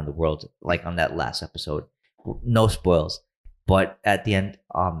went around the world, like on that last episode. No spoils, but at the end,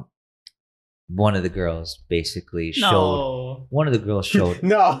 one of the girls basically showed one of the girls showed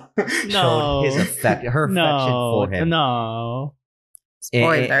No. showed his her affection for him. No.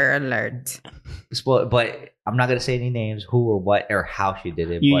 Spoiler alert. But I'm not gonna say any names, who or what or how she did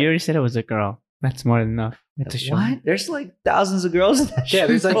it. You but already said it was a girl. That's more than enough. It's a show. what? There's like thousands of girls in that Yeah,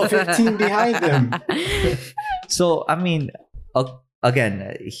 there's show. like 15 behind them. So I mean,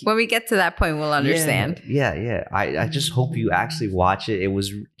 again, When we get to that point, we'll understand. Yeah. I just hope you actually watch it. It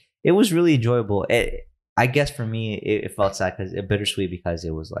was really enjoyable. I guess for me, it felt sad because bittersweet because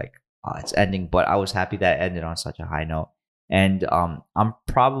it was like it's ending, but I was happy that it ended on such a high note. And I'm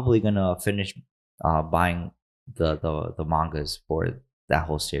probably gonna finish buying the mangas for that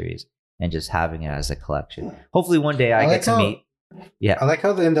whole series and just having it as a collection. Hopefully, one day I get to meet. Yeah, I like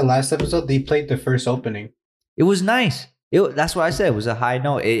how in the last episode they played the first opening. it was nice. That's what I said. It was a high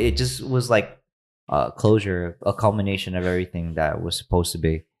note. It just was like closure, a culmination of everything that was supposed to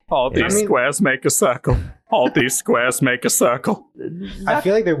be. All these squares make a circle. All these squares make a circle. I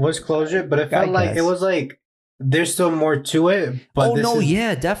feel like there was closure, but it felt like it was like there's still more to it. But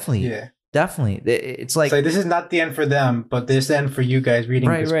definitely. Yeah. Definitely. It's like, this is not the end for them, but this end for you guys reading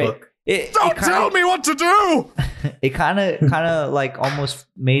this book. Don't tell me what to do. It kind of like almost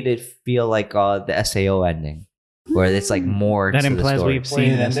made it feel like the SAO ending, where it's like more. That to the implies story. we've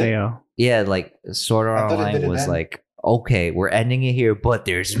seen SAO. Yeah, like Sword Art I thought it Online didn't was end. like, okay, we're ending it here, but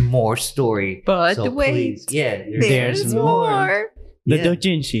there's more story. But So wait, please, yeah, there's more. The Yeah.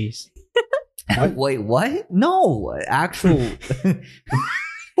 doujinshis. Wait, what? No, actual.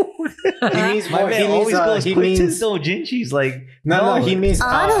 He means My more. man He means, always goes he quick means to doujinshis. Like no, he means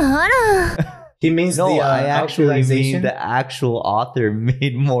he means no. the I actually mean actualization. the actual author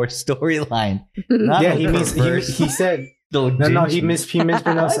made more storyline. Not Yeah, the he means perverse he said no. He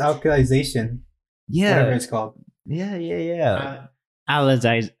mispronounced alkalization. Whatever Yeah, it's called. yeah.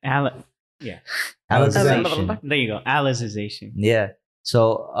 Alicization. There you go. Alicization. Yeah.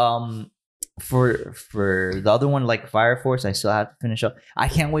 So for the other one, like Fire Force, I still have to finish up. I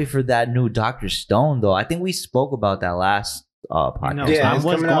can't wait for that new Dr. Stone though. I think we spoke about that last podcast. No, Yeah, I it's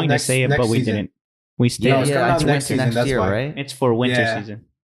was coming out going to next- say it, next but we season. didn't. We Yeah, stayed. it's yeah, coming I out think next season, next that's year, why. right? It's for winter Yeah. season.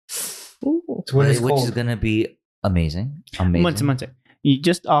 It's when it's Which cold. is gonna be amazing. Amazing. Monte. You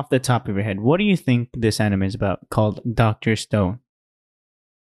just off the top of your head, what do you think this anime is about? Called Dr. Stone.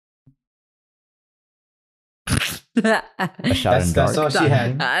 A shot in That's dark. all she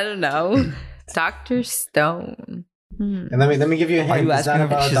had. I don't know. Dr. Stone. And let me give you a Are hint. you It's not asking if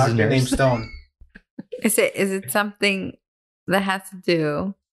about a she's a doctor named nurse? Stone. Is it something that has to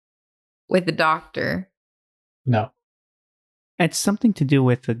do with the doctor? No. It's something to do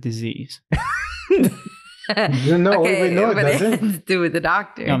with a disease. No, wait, no, it but doesn't. has to do with the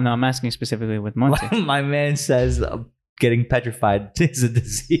doctor. No, I'm asking specifically with Monte. My man says getting petrified is a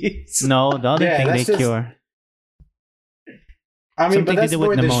disease. No, the other Yeah, thing they that's just- cure. I mean, Something but to that's do with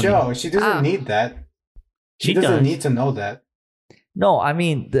for the pneumonia. show. She doesn't Oh. need that. She She doesn't does. need to know that. No, I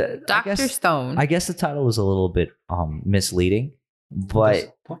mean Dr. Stone. I guess the title is a little bit misleading,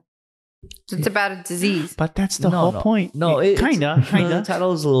 but It's about a disease. But that's the No, whole no. point. no, Kinda. The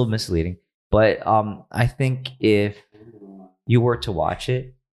title is a little misleading, but I think if you were to watch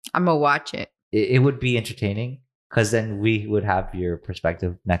it, I'm gonna watch it. it would be entertaining because then we would have your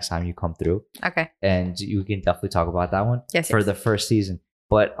perspective next time you come through, Okay. and you can definitely talk about that one Yes. for yes. the first season.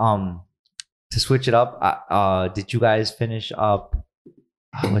 But to switch it up, did you guys finish up?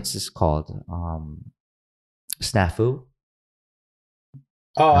 What's this called? Snafu.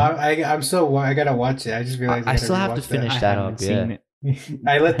 Oh, I'm so I gotta watch it. I just realized I still have to rewatch finish I that haven't up. seen Yeah. it.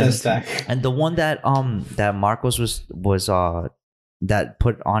 I let that stack. And the one that that Marcos was that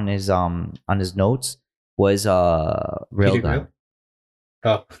put on his notes was Railgun.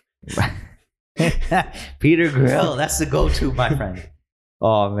 Oh, Peter Grill, that's the go-to, my friend.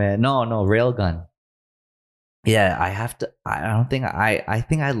 Oh man, no, Railgun. Yeah, I have to. I don't think I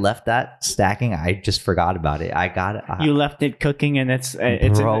think I left that stacking. I just forgot about it. I got it. You left it cooking, and it's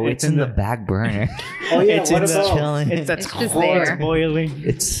Bro, in, it's in the back burner. oh yeah. It's What in the- about chilling. That's It's just cold, it's there. boiling.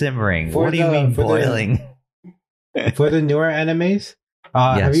 It's simmering. For What do you the- mean for the- boiling? for the newer animes?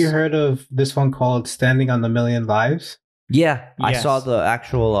 Have Yes. you heard of this one called "Standing on the Million Lives"? Yeah, I Yes. saw the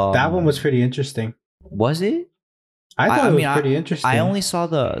actual. That one was pretty interesting. Was it? I thought I it mean, was pretty interesting. I only saw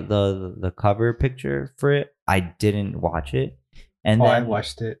the cover picture for it. I didn't watch it, and I then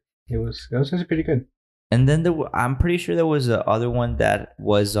watched it. It was actually pretty good. and then I'm pretty sure there was a other one that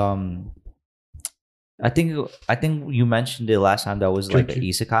was I think you mentioned it last time. That was like an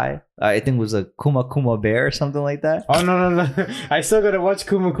isekai. I think it was a Kuma Kuma Bear or something like that. Oh no! I still gotta watch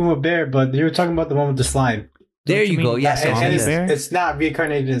Kuma Kuma Bear, but you were talking about the one with the slime. There Don't you you go. mean Yes, that And Zombie Bear? it's not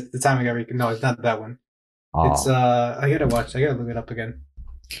reincarnated at the time I got reincarnated. No, it's not that one. Oh. It's I gotta watch. I gotta look it up again.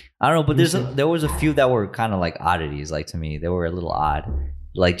 I don't know, but Let me see. there was a few that were kind of like oddities. Like to me, they were a little odd.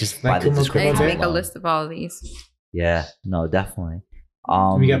 Like just Like by the Kuma I description. need to Bear? make a alone. list of all of these. Yeah, no, definitely.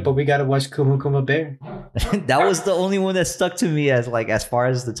 We gotta watch Kuma Kuma Bear. That was the only one that stuck to me as far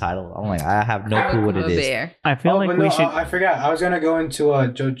as the title. I'm like, I have no clue what it Kuma is. Bear. I feel like but we no, should. I forgot. I was gonna go into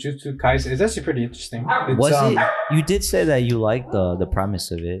Jujutsu Kaisen. It's actually pretty interesting. It's, Was it? You did say that you liked the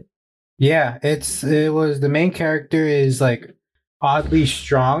premise of it. Yeah, it was the main character is like oddly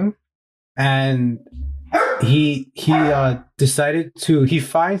strong, and he decided to he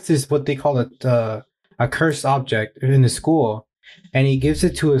finds this what they call a cursed object in the school, and he gives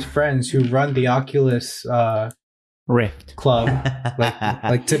it to his friends who run the Oculus Rift. club,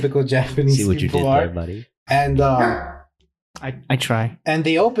 like typical Japanese See what you people did are. there, buddy. And I try. and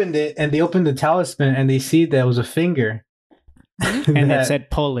they opened it, and they opened the talisman, and they see there was a finger, And that said,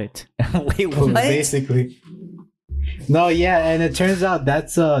 pull it. Wait, Well, what? basically. No, yeah, and it turns out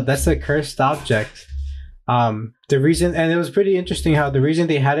that's a cursed object. The reason, and it was pretty interesting how the reason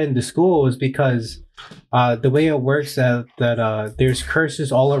they had it in the school was because the way it works that there's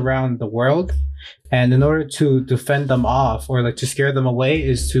curses all around the world, and in order to fend them off or like to scare them away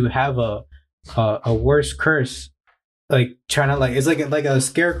is to have a worse curse, like trying to like it's like a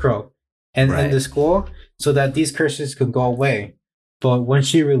scarecrow, and in the school so that these curses could go away. But when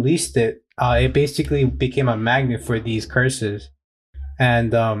she released it, it basically became a magnet for these curses,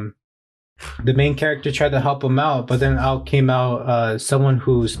 and the main character tried to help him out, but then out came someone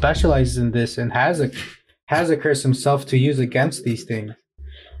who specializes in this and has a curse himself to use against these things,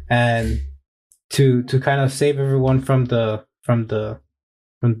 and to kind of save everyone from the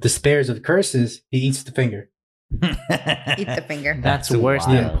spares of curses, he eats the finger. Eat the finger. That's worse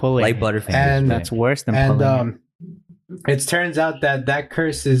than wild. pulling. Like Butterfingers. And right? That's worse than And pulling. it turns out that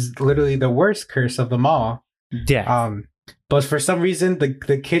curse is literally the worst curse of them all. Death. But for some reason,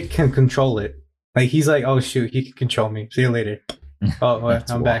 the kid can control it. Like he's like, oh shoot, he can control me. See you later. Oh, well,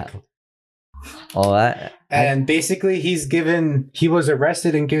 That's I'm back. wild. Oh, And basically, he was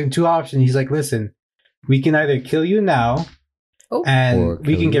arrested and given two options. He's like, listen, we can either kill you now, Oh. and Or we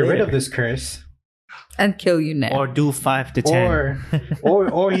kill can you get rid later. of this curse, And kill you now. or do 5 to 10.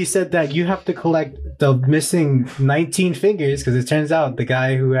 or he said that you have to collect the missing 19 fingers because it turns out the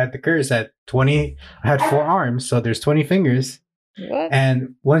guy who had the curse had 4 arms, so there's 20 fingers. What?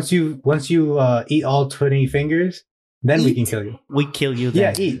 And once you eat all 20 fingers, then we can Eat? kill you. We kill you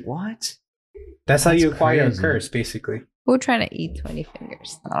Yeah, then. eat. what? That's how That's you acquire crazy. a curse, basically. Who trying to eat 20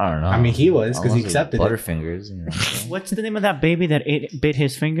 fingers? I don't know. I mean, he was because he Unless it's accepted it. Butterfingers. You know. What's the name of that baby that bit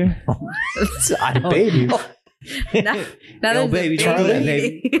his finger? I don't Baby. know. Now Yo, there's a baby, try that,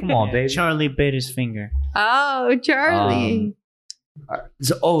 baby. Come on, baby. Charlie bit his finger. Oh, Charlie.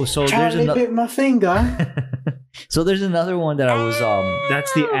 So there's Charlie another. bit my finger. So there's another one that I was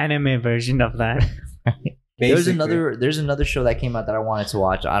That's the anime version of that. There's Basically. there's another show that came out that I wanted to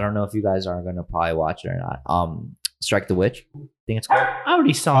watch. I don't know if you guys are gonna probably watch it or not. Strike the Witch. I think it's called. I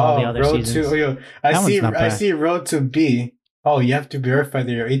already saw all the other Road seasons. to. Yo, I That see. one's not I bad. see. Road to B. Oh, you have to be verified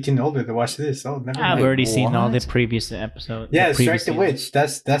that you're 18 or older to watch this. Oh, never I've mind. already seen all the what? previous episodes. Yeah, Strike the Witch.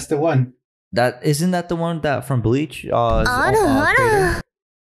 That's the one. That isn't that the one that from Bleach? Creator?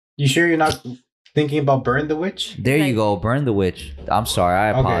 You sure you're not thinking about Burn the Witch? There you go. Burn the Witch. I'm sorry.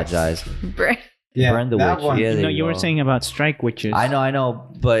 I Okay. apologize. Bra- Yeah, Burn the that Witch. one. Yeah, there No, you were go. saying about strike witches. I know,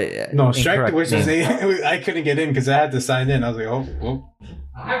 but No, Strike the incorrect Witch is name. I couldn't get in because I had to sign in. I was like, oh.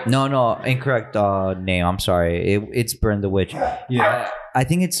 No, incorrect name. I'm sorry. It's Burn the Witch. Yeah. I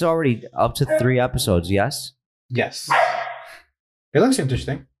think it's already up to 3 episodes. Yes. Yes. It looks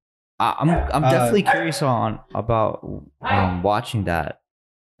interesting. I'm definitely curious about watching that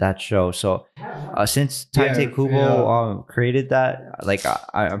show. So since Tite Yeah, Kubo created that, like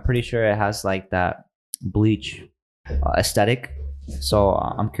I'm pretty sure it has like that Bleach aesthetic. So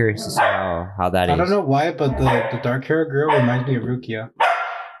I'm curious to see how that is. I don't know why, but the dark hair girl reminds me of Rukia.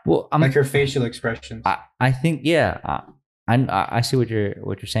 Well, Like her facial expressions. I think I see what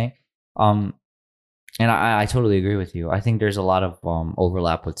you're saying. And I totally agree with you. I think there's a lot of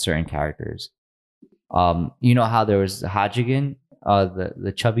overlap with certain characters. You know how there was Hajigen,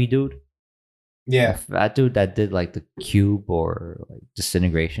 the chubby dude. Yeah. That dude that did like the cube or like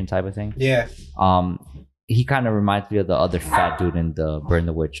disintegration type of thing. Yeah. He kind of reminds me of the other fat dude in the Burn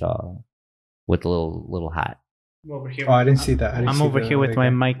the Witch with the little hat. I'm over here. Oh, I didn't see that. I'm over here with my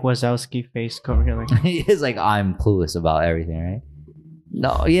Mike Wazowski face cover. Here, like, He's like, I'm clueless about everything, right?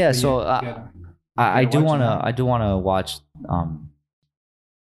 No, yeah. So I do wanna watch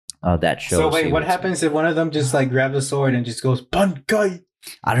that show. So wait, see what what's- happens if one of them just like grabs a sword and just goes Bankai?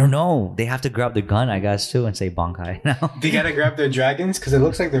 I don't know. They have to grab the gun, I guess, too, and say Bankai now. They gotta grab their dragons because it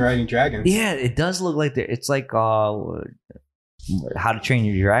looks like they're riding dragons. Yeah, it does look like it's like How to Train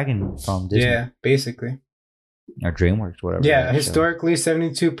Your Dragon from Disney Yeah, basically. or DreamWorks, whatever. Yeah, that show. historically,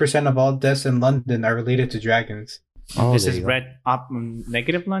 72% of all deaths in London are related to dragons. Oh, this there is you go. red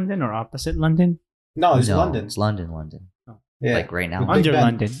negative London or opposite London? No, it's No, London. It's London. Yeah. Like right now. Big Under Ben.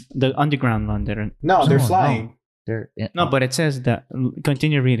 London, the underground London. No, they're No, flying. They're No, but it says that.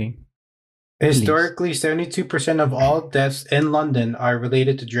 Continue reading. Historically, 72% of all deaths in London are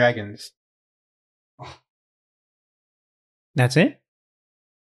related to dragons. That's it.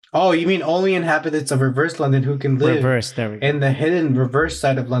 Oh, you mean only inhabitants of reverse London who can live Reverse. There we go. in the hidden reverse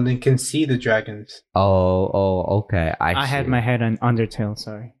side of London can see the dragons. okay. I had see. my head on Undertale.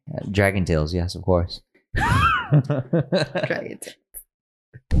 Sorry. Dragon Tales, yes, of course. Dragon.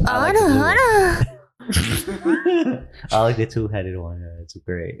 I like the blue one. I like the two-headed one. It's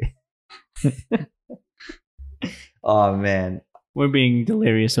great. Oh man, We're being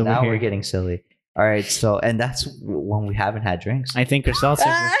delirious over now here. we're getting silly. All right, so and that's when we haven't had drinks. I think our seltzers.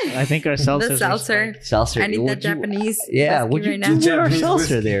 I think our seltzers. The are seltzer. spiked. Seltzer. I need that would you- Japanese. Yeah, whiskey would you right do now. with our Japanese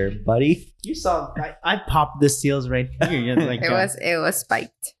seltzer whiskey. there, buddy? You saw. I popped the seals right here. You're like, It was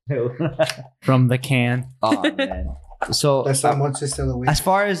spiked. from the can. Oh man. So That's how much is still awake. as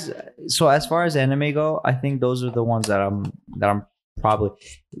far as anime go, I think those are the ones that I'm probably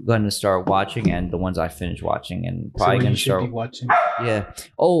going to start watching, and the ones I finished watching, and So probably what going you to should start. be watching. Yeah.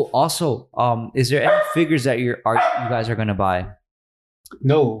 Oh, also, is there any figures that you guys are going to buy?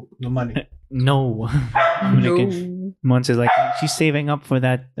 No money. No. Mons is like, she's saving up for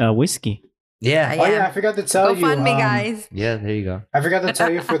that whiskey. Yeah. Oh yeah, I forgot to tell Go you. fund me, guys. Yeah. There you go. I forgot to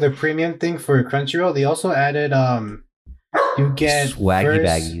tell you for the premium thing for Crunchyroll, they also added you get Swaggy first-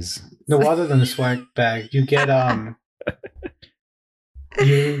 baggies. No, other than the swag bag, you get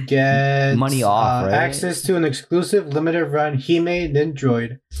you get Money off, right? access to an exclusive limited run Hime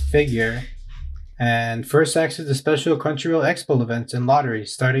Nindroid figure, and first access to special Crunchyroll Expo events and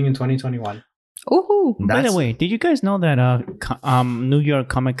lotteries starting in 2021. Ooh. By the That's- way, did you guys know that New York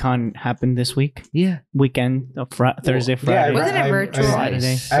Comic Con happened this week? Yeah. Weekend, Thursday, Yeah, Friday. Wasn't it virtual?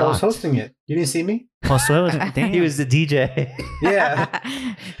 Saturday. I was hosting it. You didn't see me? Oh, so it was. Damn. He was the DJ. Yeah.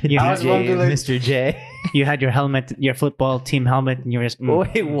 You I had, was wondering, like- Mr. J. you had your helmet, your football team helmet, and you were just.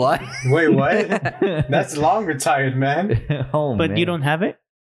 Wait, what? Wait, what? That's long retired, man. Oh, But man. you don't have it?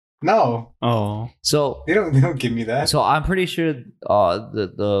 No, Oh. So they don't give me that. So I'm pretty sure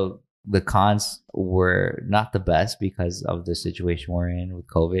the cons were not the best because of the situation we're in with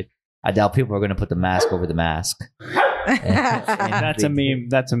COVID. I doubt people are going to put the mask over the mask. That's a meme.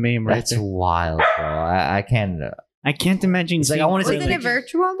 That's a meme right That's there. wild, bro. I can't. I can't imagine. It's like, I seeing wanna say, Wasn't like- it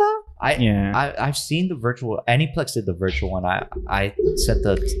virtual though? Yeah. I've seen the virtual. Aniplex did the virtual one. I set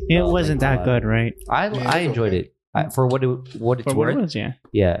the. It wasn't that good, right? I it's enjoyed okay. it for what it's For what it worth. was, yeah.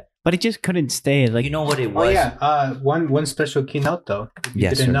 Yeah, But it just couldn't stay. Like, you know what it Oh was. yeah, one special keynote though. If you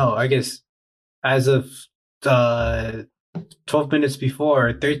Yes, didn't sir. know. I guess as of 12 minutes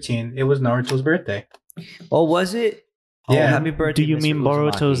before 13, it was Naruto's birthday. Oh, was it? Yeah. Oh, happy birthday. do you Mr. mean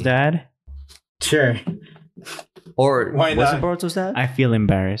Boruto's Uzumaki. dad? Sure. Or Why was not? it Boruto's dad? I feel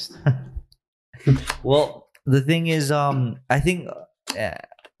embarrassed. Well, the thing is, I think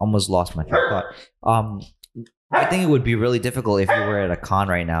almost lost my train of thought. I think it would be really difficult if you were at a con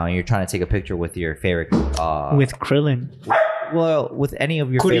right now and you're trying to take a picture with your favorite, With Krillin. with any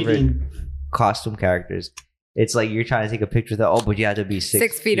of your favorite Kuririn. costume characters. It's like you're trying to take a picture that but you have to be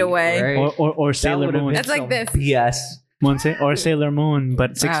 6 feet away. right? Or That Sailor would've Moon. been That's like some this. BS. Or Sailor Moon,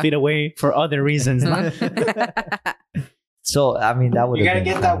 but 6 Ah. feet away for other reasons. So I mean that would You gotta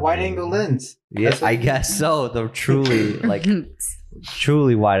get that wide angle lens. Yeah, That's what I you- guess so. The truly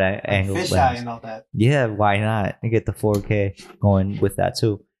wide angle Fisheye lens. and all that. Yeah, why not? And get the 4K going with that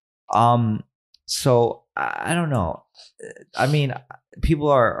too. So I don't know. I mean, people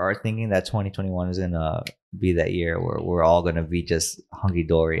are thinking that 2021 is gonna be that year where we're all gonna be just hunky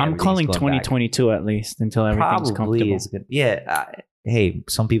dory. I'm calling 2022 at least until everything's Probably comfortable. is good. Yeah. Hey,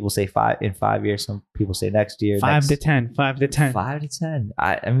 some people say 5 years. Some people say next year. 5 to next- 10. 5 to 10. 5 to 10.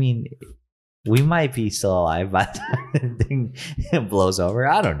 I mean, we might be still alive by the time the thing blows over.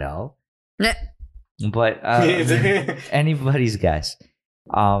 I don't know. but anybody's guess.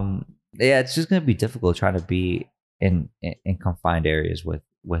 Yeah, it's just gonna be difficult trying to be in confined areas with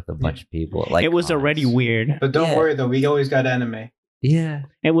a bunch of people. Like it was already cons. weird. But don't Yeah. worry though, we always got anime. Yeah,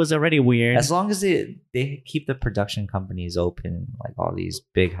 It was already weird. as long as they keep the production companies open, like all these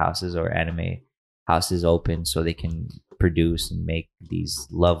big houses or anime houses open, so they can produce and make these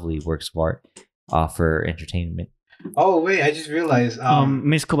lovely works of art for entertainment. Oh wait, I just realized.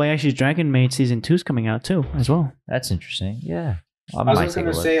 Miss Kobayashi's Dragon Maid season 2 is coming out too, as well. That's interesting. Yeah, I was just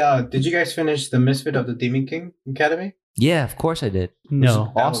gonna say, did you guys finish the Misfit of the Demon King Academy? Yeah, of course I did.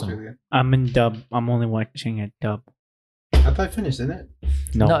 No, That was Awesome. really good. I'm in dub. I'm only watching it dub. I thought I finished, didn't it?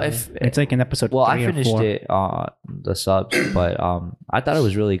 No, No, if- it's like in episode. Well, I 3 or finished 4. it the subs, but I thought it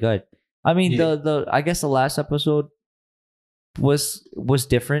was really good. I mean, Yeah. the I guess the last episode was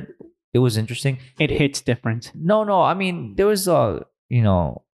different. It was interesting. It hits different. No, I mean there was I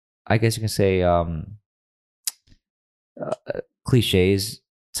guess you can say cliches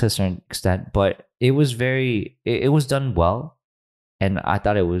to a certain extent, but it was it was done well, and I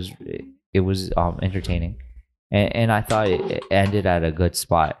thought it was entertaining, and I thought it ended at a good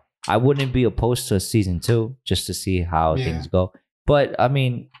spot. I wouldn't be opposed to a season 2 just to see how Yeah. things go, but I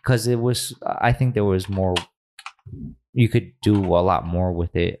mean, because I think there was more. You could do a lot more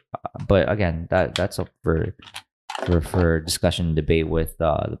with it, but again, that's up for discussion and debate with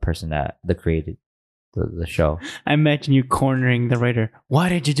the person that created the show. I imagine you cornering the writer. Why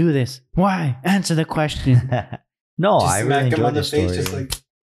did you do this? Why? Answer the question. No, Just I really smack him enjoyed on the story. face, just like.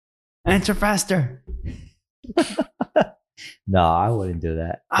 Answer faster. No, I wouldn't do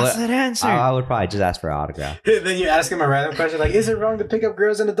that. I But said answer. I would probably just ask for an autograph. Then you ask him a random question like, "Is it wrong to pick up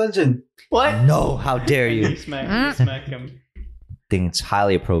girls in a dungeon?" what? No, how dare You you? smack him. Think it's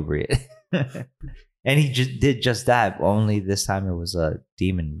highly appropriate. And he just did just that. Only this time it was a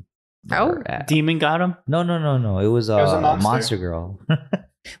demon. Oh. Demon got him. No. It was a, was a monster. monster girl.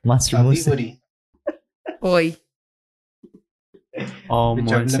 Monster A Musa. Woody, Oi. Oh,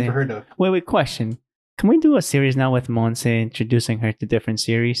 which I've never Monse. heard of. Wait. Question. Can we do a series now with Monse introducing her to different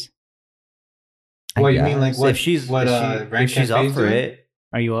series? I What, you mean, guess. like, what- if she's what, Rank if she's up Cafe's for doing? it?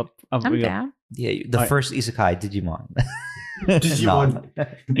 Are you up? I'm are you up? down. Yeah, the Alright. first isekai Digimon. Digimon. No.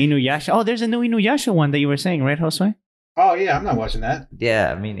 Inuyasha. Oh, there's a new Inuyasha one that you were saying, right, Josue? Oh yeah, I'm not watching that.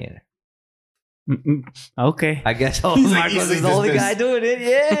 Yeah, me neither. Mm-mm. Okay. I guess He's like Marcos easily is the only dismissed. guy doing it.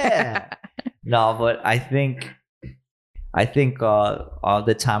 Yeah. No, but I think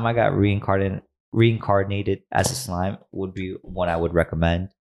the time I got reincarnated as a slime would be one I would recommend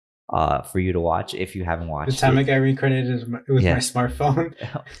for you to watch if you haven't The watched time I it. got reincarnated with Yeah. my smartphone.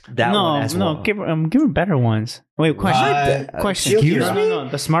 That one as well. give her better ones. Wait, question. Question. Shield Excuse Hero. No,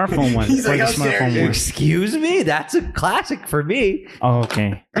 the smartphone one. He's Or like, the "How dare smartphone you." one. Excuse me, that's a classic for me. Oh,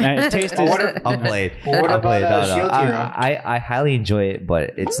 okay. Taste Well, is. what I'm played. Well, what I'm about, played. Shield Hero? I highly enjoy it,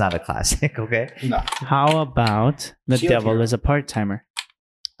 but it's not a classic. Okay, No, How about the Shield devil Hero. is a part timer?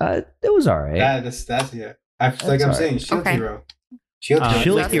 it was alright. that's yeah. Like I'm alright. saying, Shield Okay. Hero. Shield Hero.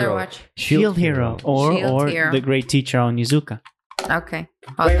 Shield That's their Hero. watch. Shield Hero or Shield Hero. the great teacher on Yuzuka. Okay.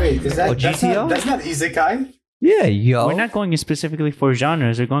 Hold on. Wait, is that Oh, that's GTO? not, that's not Isekai? Yeah, yo. We're not going specifically for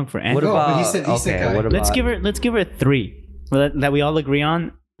genres. We're going for What anime. No, but he about? said Okay, isekai. what about? Let's give her a 3 that we all agree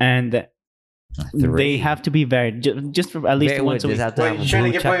on, and they Three. have to be varied just for at least Wait, once a does week. have to Wait, have a you trying to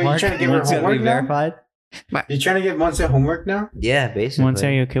blue get- check wait, you mark? trying to give her Once it be homework now? verified? You trying to give Monse homework now? Yeah, basically. Once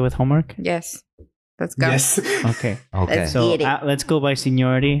are you okay with homework? Yes. Let's go. Yes. Okay. Okay. Let's So Get it. let's go by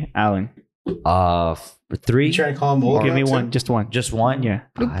seniority. Alan, Three. You trying to call him old? give me now, too? one, just one. Just one. Yeah.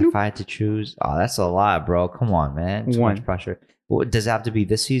 If I had to choose, that's a lot, bro. Come on, man. Too One. much pressure. Does it have to be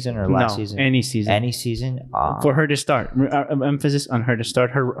this season or last No, season? any season. Any season. For her to start. Emphasis on her to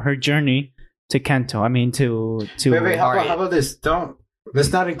start her journey to Kanto. I mean to Wait, how Alright. about this?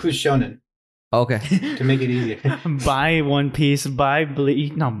 Let's not include shonen Okay. to make it easier. buy One Piece, buy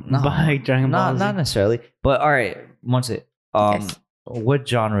Bleach, buy Dragon Ball Not Z. not necessarily, but all right. Once it. Yes. What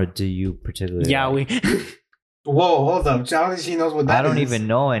genre do you particularly? like? Yaoi. Whoa, hold up. How she knows what that I don't is? even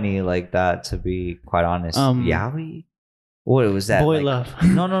know any like that, to be quite honest. Yaoi. What was that? Boy like, Love.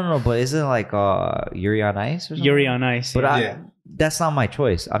 No. But isn't it like Yuri on Ice or something? Yuri on Ice. But yeah. Yeah. that's not my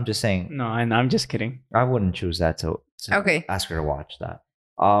choice. I'm just saying No, and I'm just kidding. I wouldn't choose that to Okay. ask her to watch that.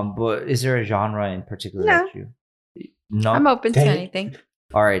 But is there a genre in particular No. that you? No. I'm open to Dang it. anything.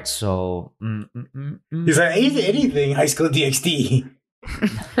 All right. So. He's like, anything, High School DxD.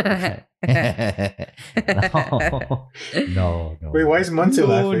 no. Wait, why is Monse No,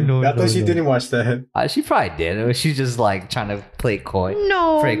 laughing? no, I thought no, she no. didn't watch that. She probably did. She's just like trying to play coy.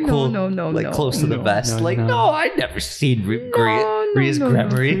 No, Play cool, no, like no. close to the No, vest. no, like, no. no, I never seen Great. Rias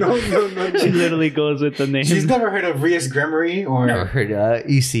Gremory. No, no, no, She no. literally goes with the name. She's never heard of Rias Gremory or Never heard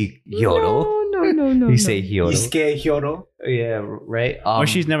Issei Hyodo. No. Issei Hyodo. Isuke Hyodo. Yeah, right. Or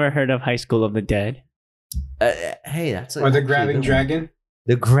she's never heard of High School of the Dead. Hey, that's Or the actually a Grabbing good one. Dragon.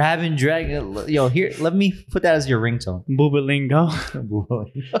 The Grabbing Dragon. Yo, here, let me put that as your ringtone. Boobalingo.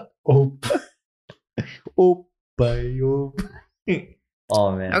 Oh, Oh, oh.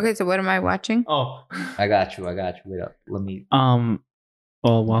 Oh man. Okay, so what am I watching? Oh. I got you. Wait up. Let me.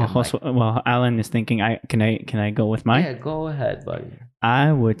 Well, while Yeah, Alan is thinking, can I go with mine? Yeah, go ahead, buddy.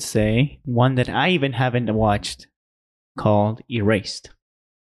 I would say one that I even haven't watched, called Erased,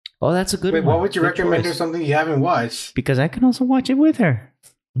 Oh, that's a good wait, one. what would you Good recommend or choice. something you haven't watched? because I can also watch it with her,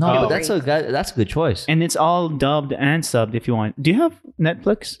 No, Oh. but that's a good choice. and it's all dubbed and subbed. If you want, do you have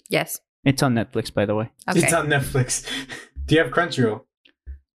Netflix? Yes. It's on Netflix, by the way. Okay. It's on Netflix. Do you have Crunchyroll?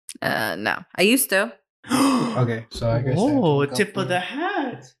 No, I used to. Okay, so I guess. I have to Oh, look up tip for- of the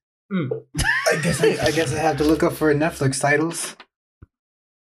hat. I guess I have to look up for Netflix titles.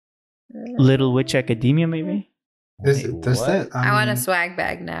 Little Witch Academia, maybe. Does Wait, does what? that? I want a swag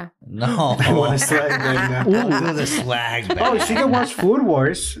bag now. No, I want a swag bag now. Don't do the swag bag. Oh, she can watch Food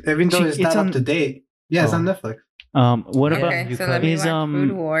Wars, even though it's It's not on- up to date. Yeah, it's Oh. on Netflix. What about Okay, you so could- let me is, watch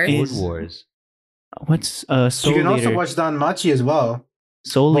Food Wars. Food is- Wars. what's Soul You can also Leader? watch Don Machi as well.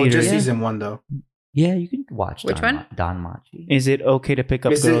 Soul Well, Leader. just Yeah. season 1 though. Yeah, you can watch. Which one? Don Machi. Is it okay to pick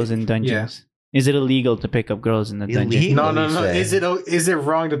up Is it- girls in dungeons? Is it illegal to pick up girls in the dungeon? Illegal? No, you no. say? Is it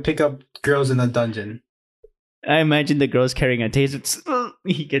wrong to pick up girls in a dungeon? I imagine the girl's carrying a taser.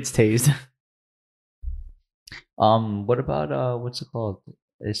 He gets tased. What about what's it called?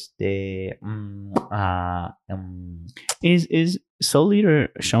 Is Soul Leader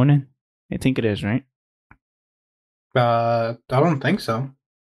shonen? I think it is, right? I don't think so.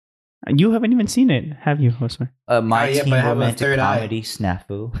 You haven't even seen it, have you, Josue? My yeah, teen but I have a romantic third eye. comedy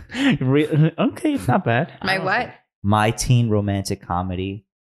snafu. Okay, it's not bad. My what? My teen romantic comedy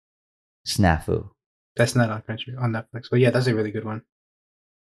snafu. That's not on Crunchyroll on Netflix. But yeah, that's a really good one.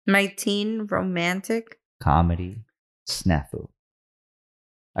 My teen romantic. Comedy snafu.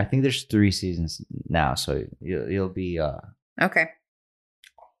 I think there's 3 seasons now, so you'll be Okay,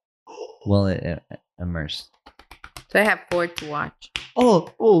 well immersed. so I have 4 to watch.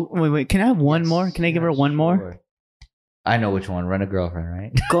 Wait. Can I have one more? Can I give her one more? Sure. I know which one. Run a girlfriend,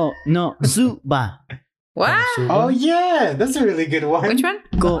 right? Go no Zuba. What? Oh yeah, that's a really good one. Which one?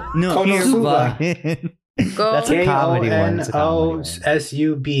 Go no Konosuba. Go. That's a comedy one. It's a comedy one.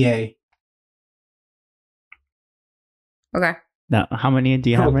 KONOSUBA. Okay, Now, how many do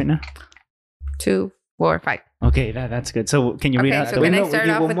you have right now? 2, 4, 5. Okay, that's good. So can you read Okay, out so the can no, I we start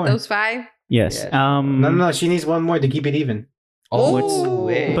need off one with more. those 5? Yes. Yeah, No, she needs one more to keep it even. Oh, Ooh.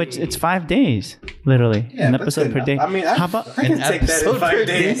 wait. But it's 5 days, literally. An that's episode good per day. enough. I mean, How about I can An take that in episode 5 per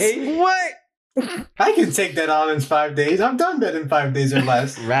days. day? What? I can take that on in 5 days. I've done that in 5 days or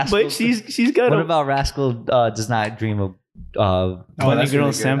less. Rascal. but she's got What a about Rascal does not dream of Bunny that's Girl really good. I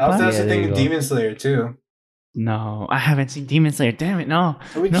was Senpai? also Yeah, there thinking you go. Demon Slayer too. No, I haven't seen Demon Slayer. Damn it, no.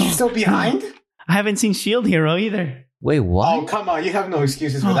 Wait, No. you still behind? I haven't seen Shield Hero either. Wait, Oh, what? come on. You have no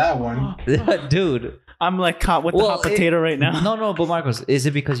excuses for that one. Dude. I'm like caught with the hot potato right now. No, but Marcos, is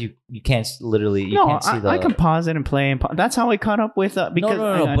it because you can't literally you No, can't see the I can pause it and play. And that's how I caught up with because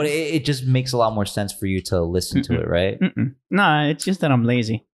no, but it just makes a lot more sense for you to listen to it, right? Nah, it's just that I'm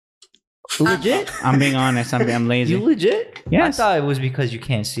lazy. Legit? I'm being honest. I'm lazy. You legit? Yes. I thought it was because you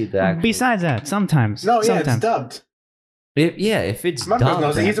can't see the actual. Besides that, sometimes. No, yeah, it's sometimes. dubbed. If it's Marcos dubbed,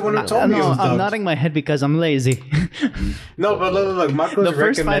 knows it. He's the one who then- told me it No, was I'm dubbed. nodding my head because I'm lazy. No, but look. Marcos The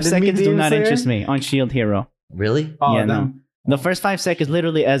first 5 recommended me seconds do Demon not Slayer. interest me on Shield Hero. Really? Oh, Yeah, no. then- The first 5 seconds,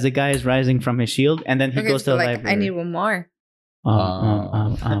 literally, as the guy is rising from his shield, and then he Okay, goes to so the like library. I need one more.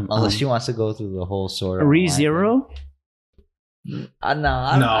 Unless she wants to go through the whole story. Re Zero.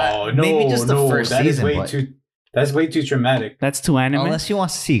 No, maybe just the first that is season. way but too. That's way too traumatic. That's too anime. unless she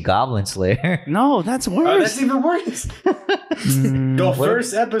wants to see Goblin Slayer. No, that's Oh, worse. that's even worse. Mm, The What-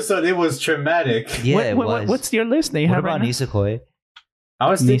 first episode, it was traumatic. Yeah, what- it what- was. what's your list that you What have about right now? Nisekoi? I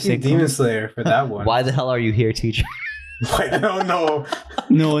was thinking Nisekoi. Demon Slayer for that one. Why the hell are you here, teacher? I don't know.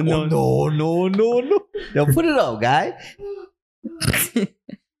 No, Oh, no. Yo, put it up, guy.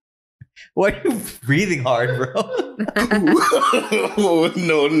 Why are you breathing hard, bro? Oh,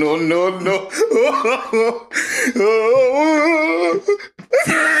 no.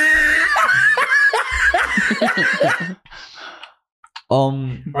 Or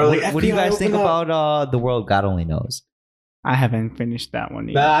like, what do you FBI, guys think open up. about The World God Only Knows? I haven't finished that one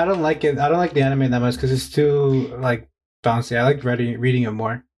yet. Nah, I don't like it. I don't like the anime that much because it's too like bouncy. I like reading it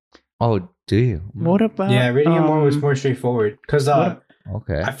more. Oh, Do you? What about Yeah, Radiant More was more straightforward because what-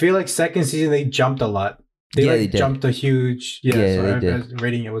 Okay. I feel like second season they jumped a lot. They Yeah, like they did. jumped a huge. Yeah, Yeah, so they I did.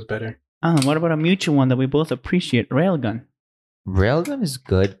 rating it was better. what about a mutual one that we both appreciate? Railgun. Railgun is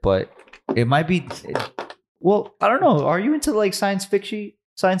good, but it might be. Well, I don't know. Are you into like science fiction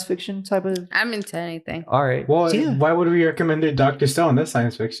type of? I'm into anything. All right. Well, Yeah. why would we recommend it Dr. Stone? That's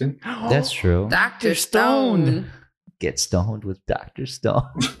science fiction. That's true. Dr. Stone. Get stoned with Dr. Stone.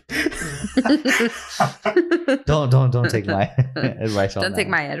 Don't take my advice on Don't that. take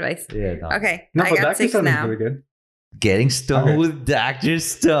my advice. Yeah. No. Okay, No, I but got Dr. 6 Stone is now. really good. Getting stoned Okay. with Dr.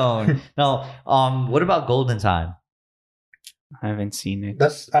 Stone. No. What about Golden Time? I haven't seen it.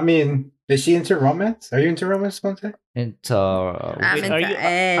 I mean, is she into romance? Are you into romance, Ponte? Into I'm Wait,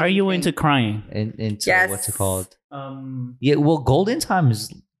 into are you into anything. crying? into Yes. what's it called? Um, Yeah. Well, Golden Time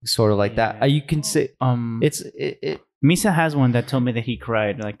is sort of like that. Yeah. You can say it. Misa has one that told me that he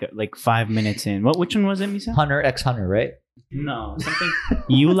cried like 5 minutes in. Which one was it, Misa? Hunter x Hunter, right? No, something.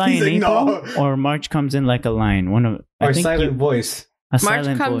 You lie He's in like, April, no. or March comes in like a lion. One of I Or think silent voice? a March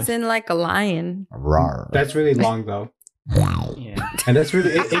silent comes voice. in like a lion. Rawr. That's really long though, Yeah. and that's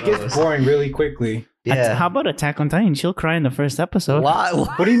really it gets boring really quickly. How about Attack on Titan? She'll cry in the first episode. Why?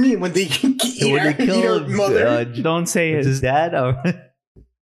 What do you mean when they eat When her, they eat her kill mother? Don't say it's it. his dad? Or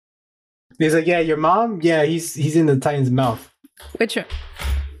He's like, yeah, your mom. Yeah, he's in the Titan's mouth. Which one?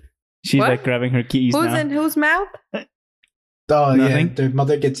 She's What? like grabbing her keys Who's now. in whose mouth? Oh Nothing? yeah, their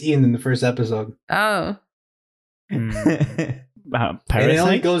mother gets eaten in the first episode, Oh, Mm. and it only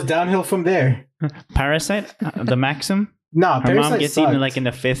Parasite. goes downhill from there. Parasite. The Maxim. Nah, Her Parasite mom gets sucked. eaten like in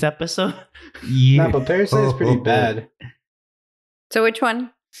the 5th episode. yeah. Nah, but Parasite is pretty bad. so which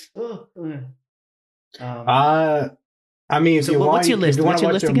one? I mean, if So you what's want, your list? if you want What's to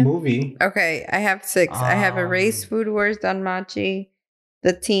your watch list a again? movie, Okay, I have 6. I have Erased Food Wars Danmachi,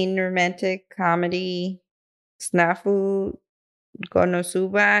 the teen romantic comedy Snafu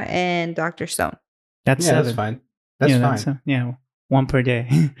Konosuba, and Dr. Stone. That's yeah, 7. that's fine. That's yeah, fine. yeah, one per day.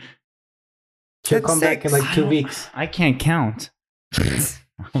 She'll That's come back in 6. like 2 weeks. I can't count.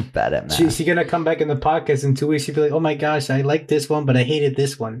 I'm bad at math. She's gonna come back in the podcast in 2 weeks. She'll be like, "Oh my gosh, I like this one, but I hated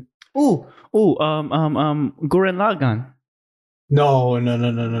this one." Ooh, Gurren Lagann. No.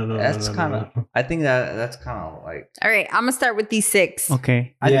 That's no, kind of. no. I think that's kind of like. All right, I'm gonna start with these 6.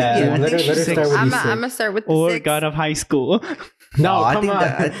 Okay. I Yeah, think, I let think her she's start with I'm these 6. gonna start with the Or 6. God of High School. No, I come think on.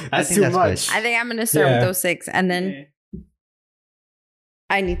 that- I that's think too that's much. good. I think I'm gonna start Yeah. with those 6, and then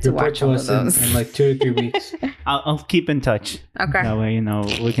I need to Report watch to all of us those. in like 2 to 3 weeks. I'll keep in touch. Okay. That way,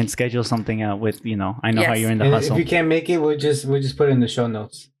 we can schedule something out with, I know how Yes. you're in the And hustle. if you can't make it, we'll just put it in the show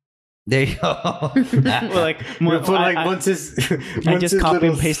notes. There you go. Well, like, We'll put like I once his. I just copy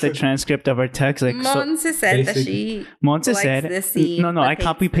and paste the transcript of our text. Like, so, Monse said that basic- she Monse likes said, this scene, no, I but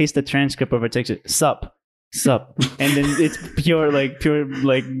copy paste the transcript of our text. Sup, and then it's pure like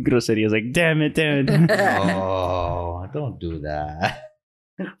grocery. It's like, damn it. Oh, don't do that.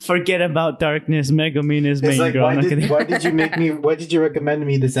 Forget about darkness. Megumin is It's main like, girl. why did you make me? Why did you recommend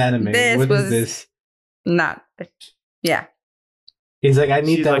me this anime? This What was- is this? not. Yeah. He's like, I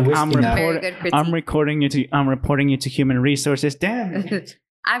need She's that like, whiskey now. Very good critique. I'm reporting you to human resources. Damn it.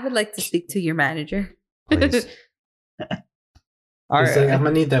 I would like to speak to your manager. Please. All He's like, right. I'm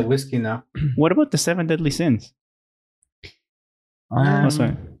gonna need that whiskey now. What about the 7 deadly sins? Oh,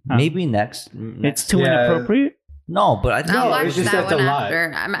 sorry. Maybe next. It's too Yeah. inappropriate. No, but I think. I'll No, watch it's just that that's a one lot.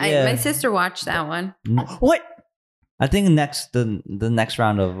 after. Yeah. My sister watched that one. What? I think the next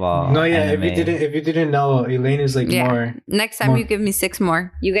round of No, yeah. anime. If you didn't know, Elaine is like Yeah. more. Next time More. you give me 6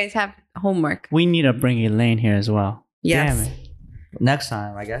 more. You guys have homework. We need to bring Elaine here as well. Yes. Damn it. Next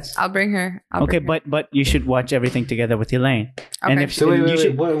time, I guess. I'll bring her. Okay, but you should watch everything together with Elaine. And Okay. if So wait, you wait,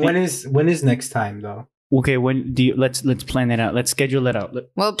 should- wait. When is next time though? Okay, when do you let's plan it out. Let's schedule it out.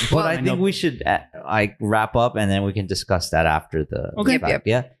 Well, But I I think know. we should like wrap up and then we can discuss that after the. Okay. Yep, yep.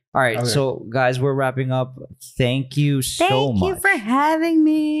 Yeah. All right. Okay. So, guys, we're wrapping up. Thank you so much. you for having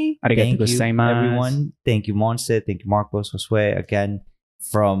me. Arigato Thank you, gozaimasu. everyone. Thank you, Monse. Thank you, Marcos, Josue. Again,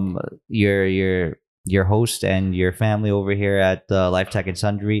 from your host and your family over here at Life Tech and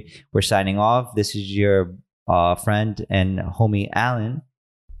Sundry. We're signing off. This is your friend and homie Alan.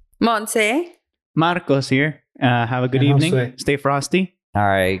 Monse. Marcos here. Have a good And evening. Josue. Stay frosty. All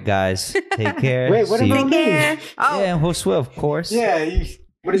right, guys. Take care. Wait, what See about you. me? Take care. Oh, Yeah, and Josue, of course. Yeah.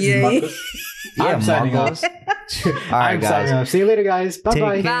 What is Yay. this, Marcos? Yeah, I'm signing Marcos. off. All right, I'm signing guys. off. See you later, guys. Bye Take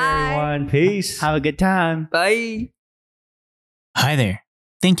bye. care, Bye. everyone. Peace. Have a good time. bye. Hi there.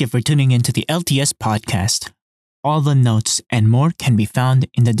 Thank you for tuning into the LTS podcast. All the notes and more can be found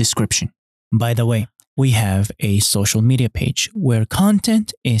in the description. By the way, we have a social media page where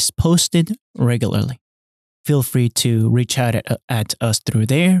content is posted regularly. Feel free to reach out at us through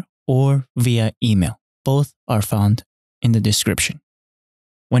there or via email. Both are found in the description.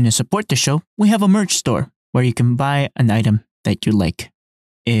 When you support the show, we have a merch store where you can buy an item that you like.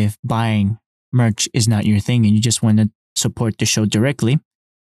 If buying merch is not your thing and you just want to support the show directly,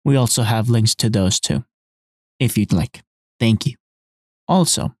 we also have links to those too, if you'd like. Thank you.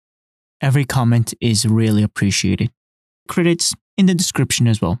 Also, every comment is really appreciated. Credits in the description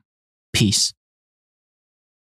as well. Peace.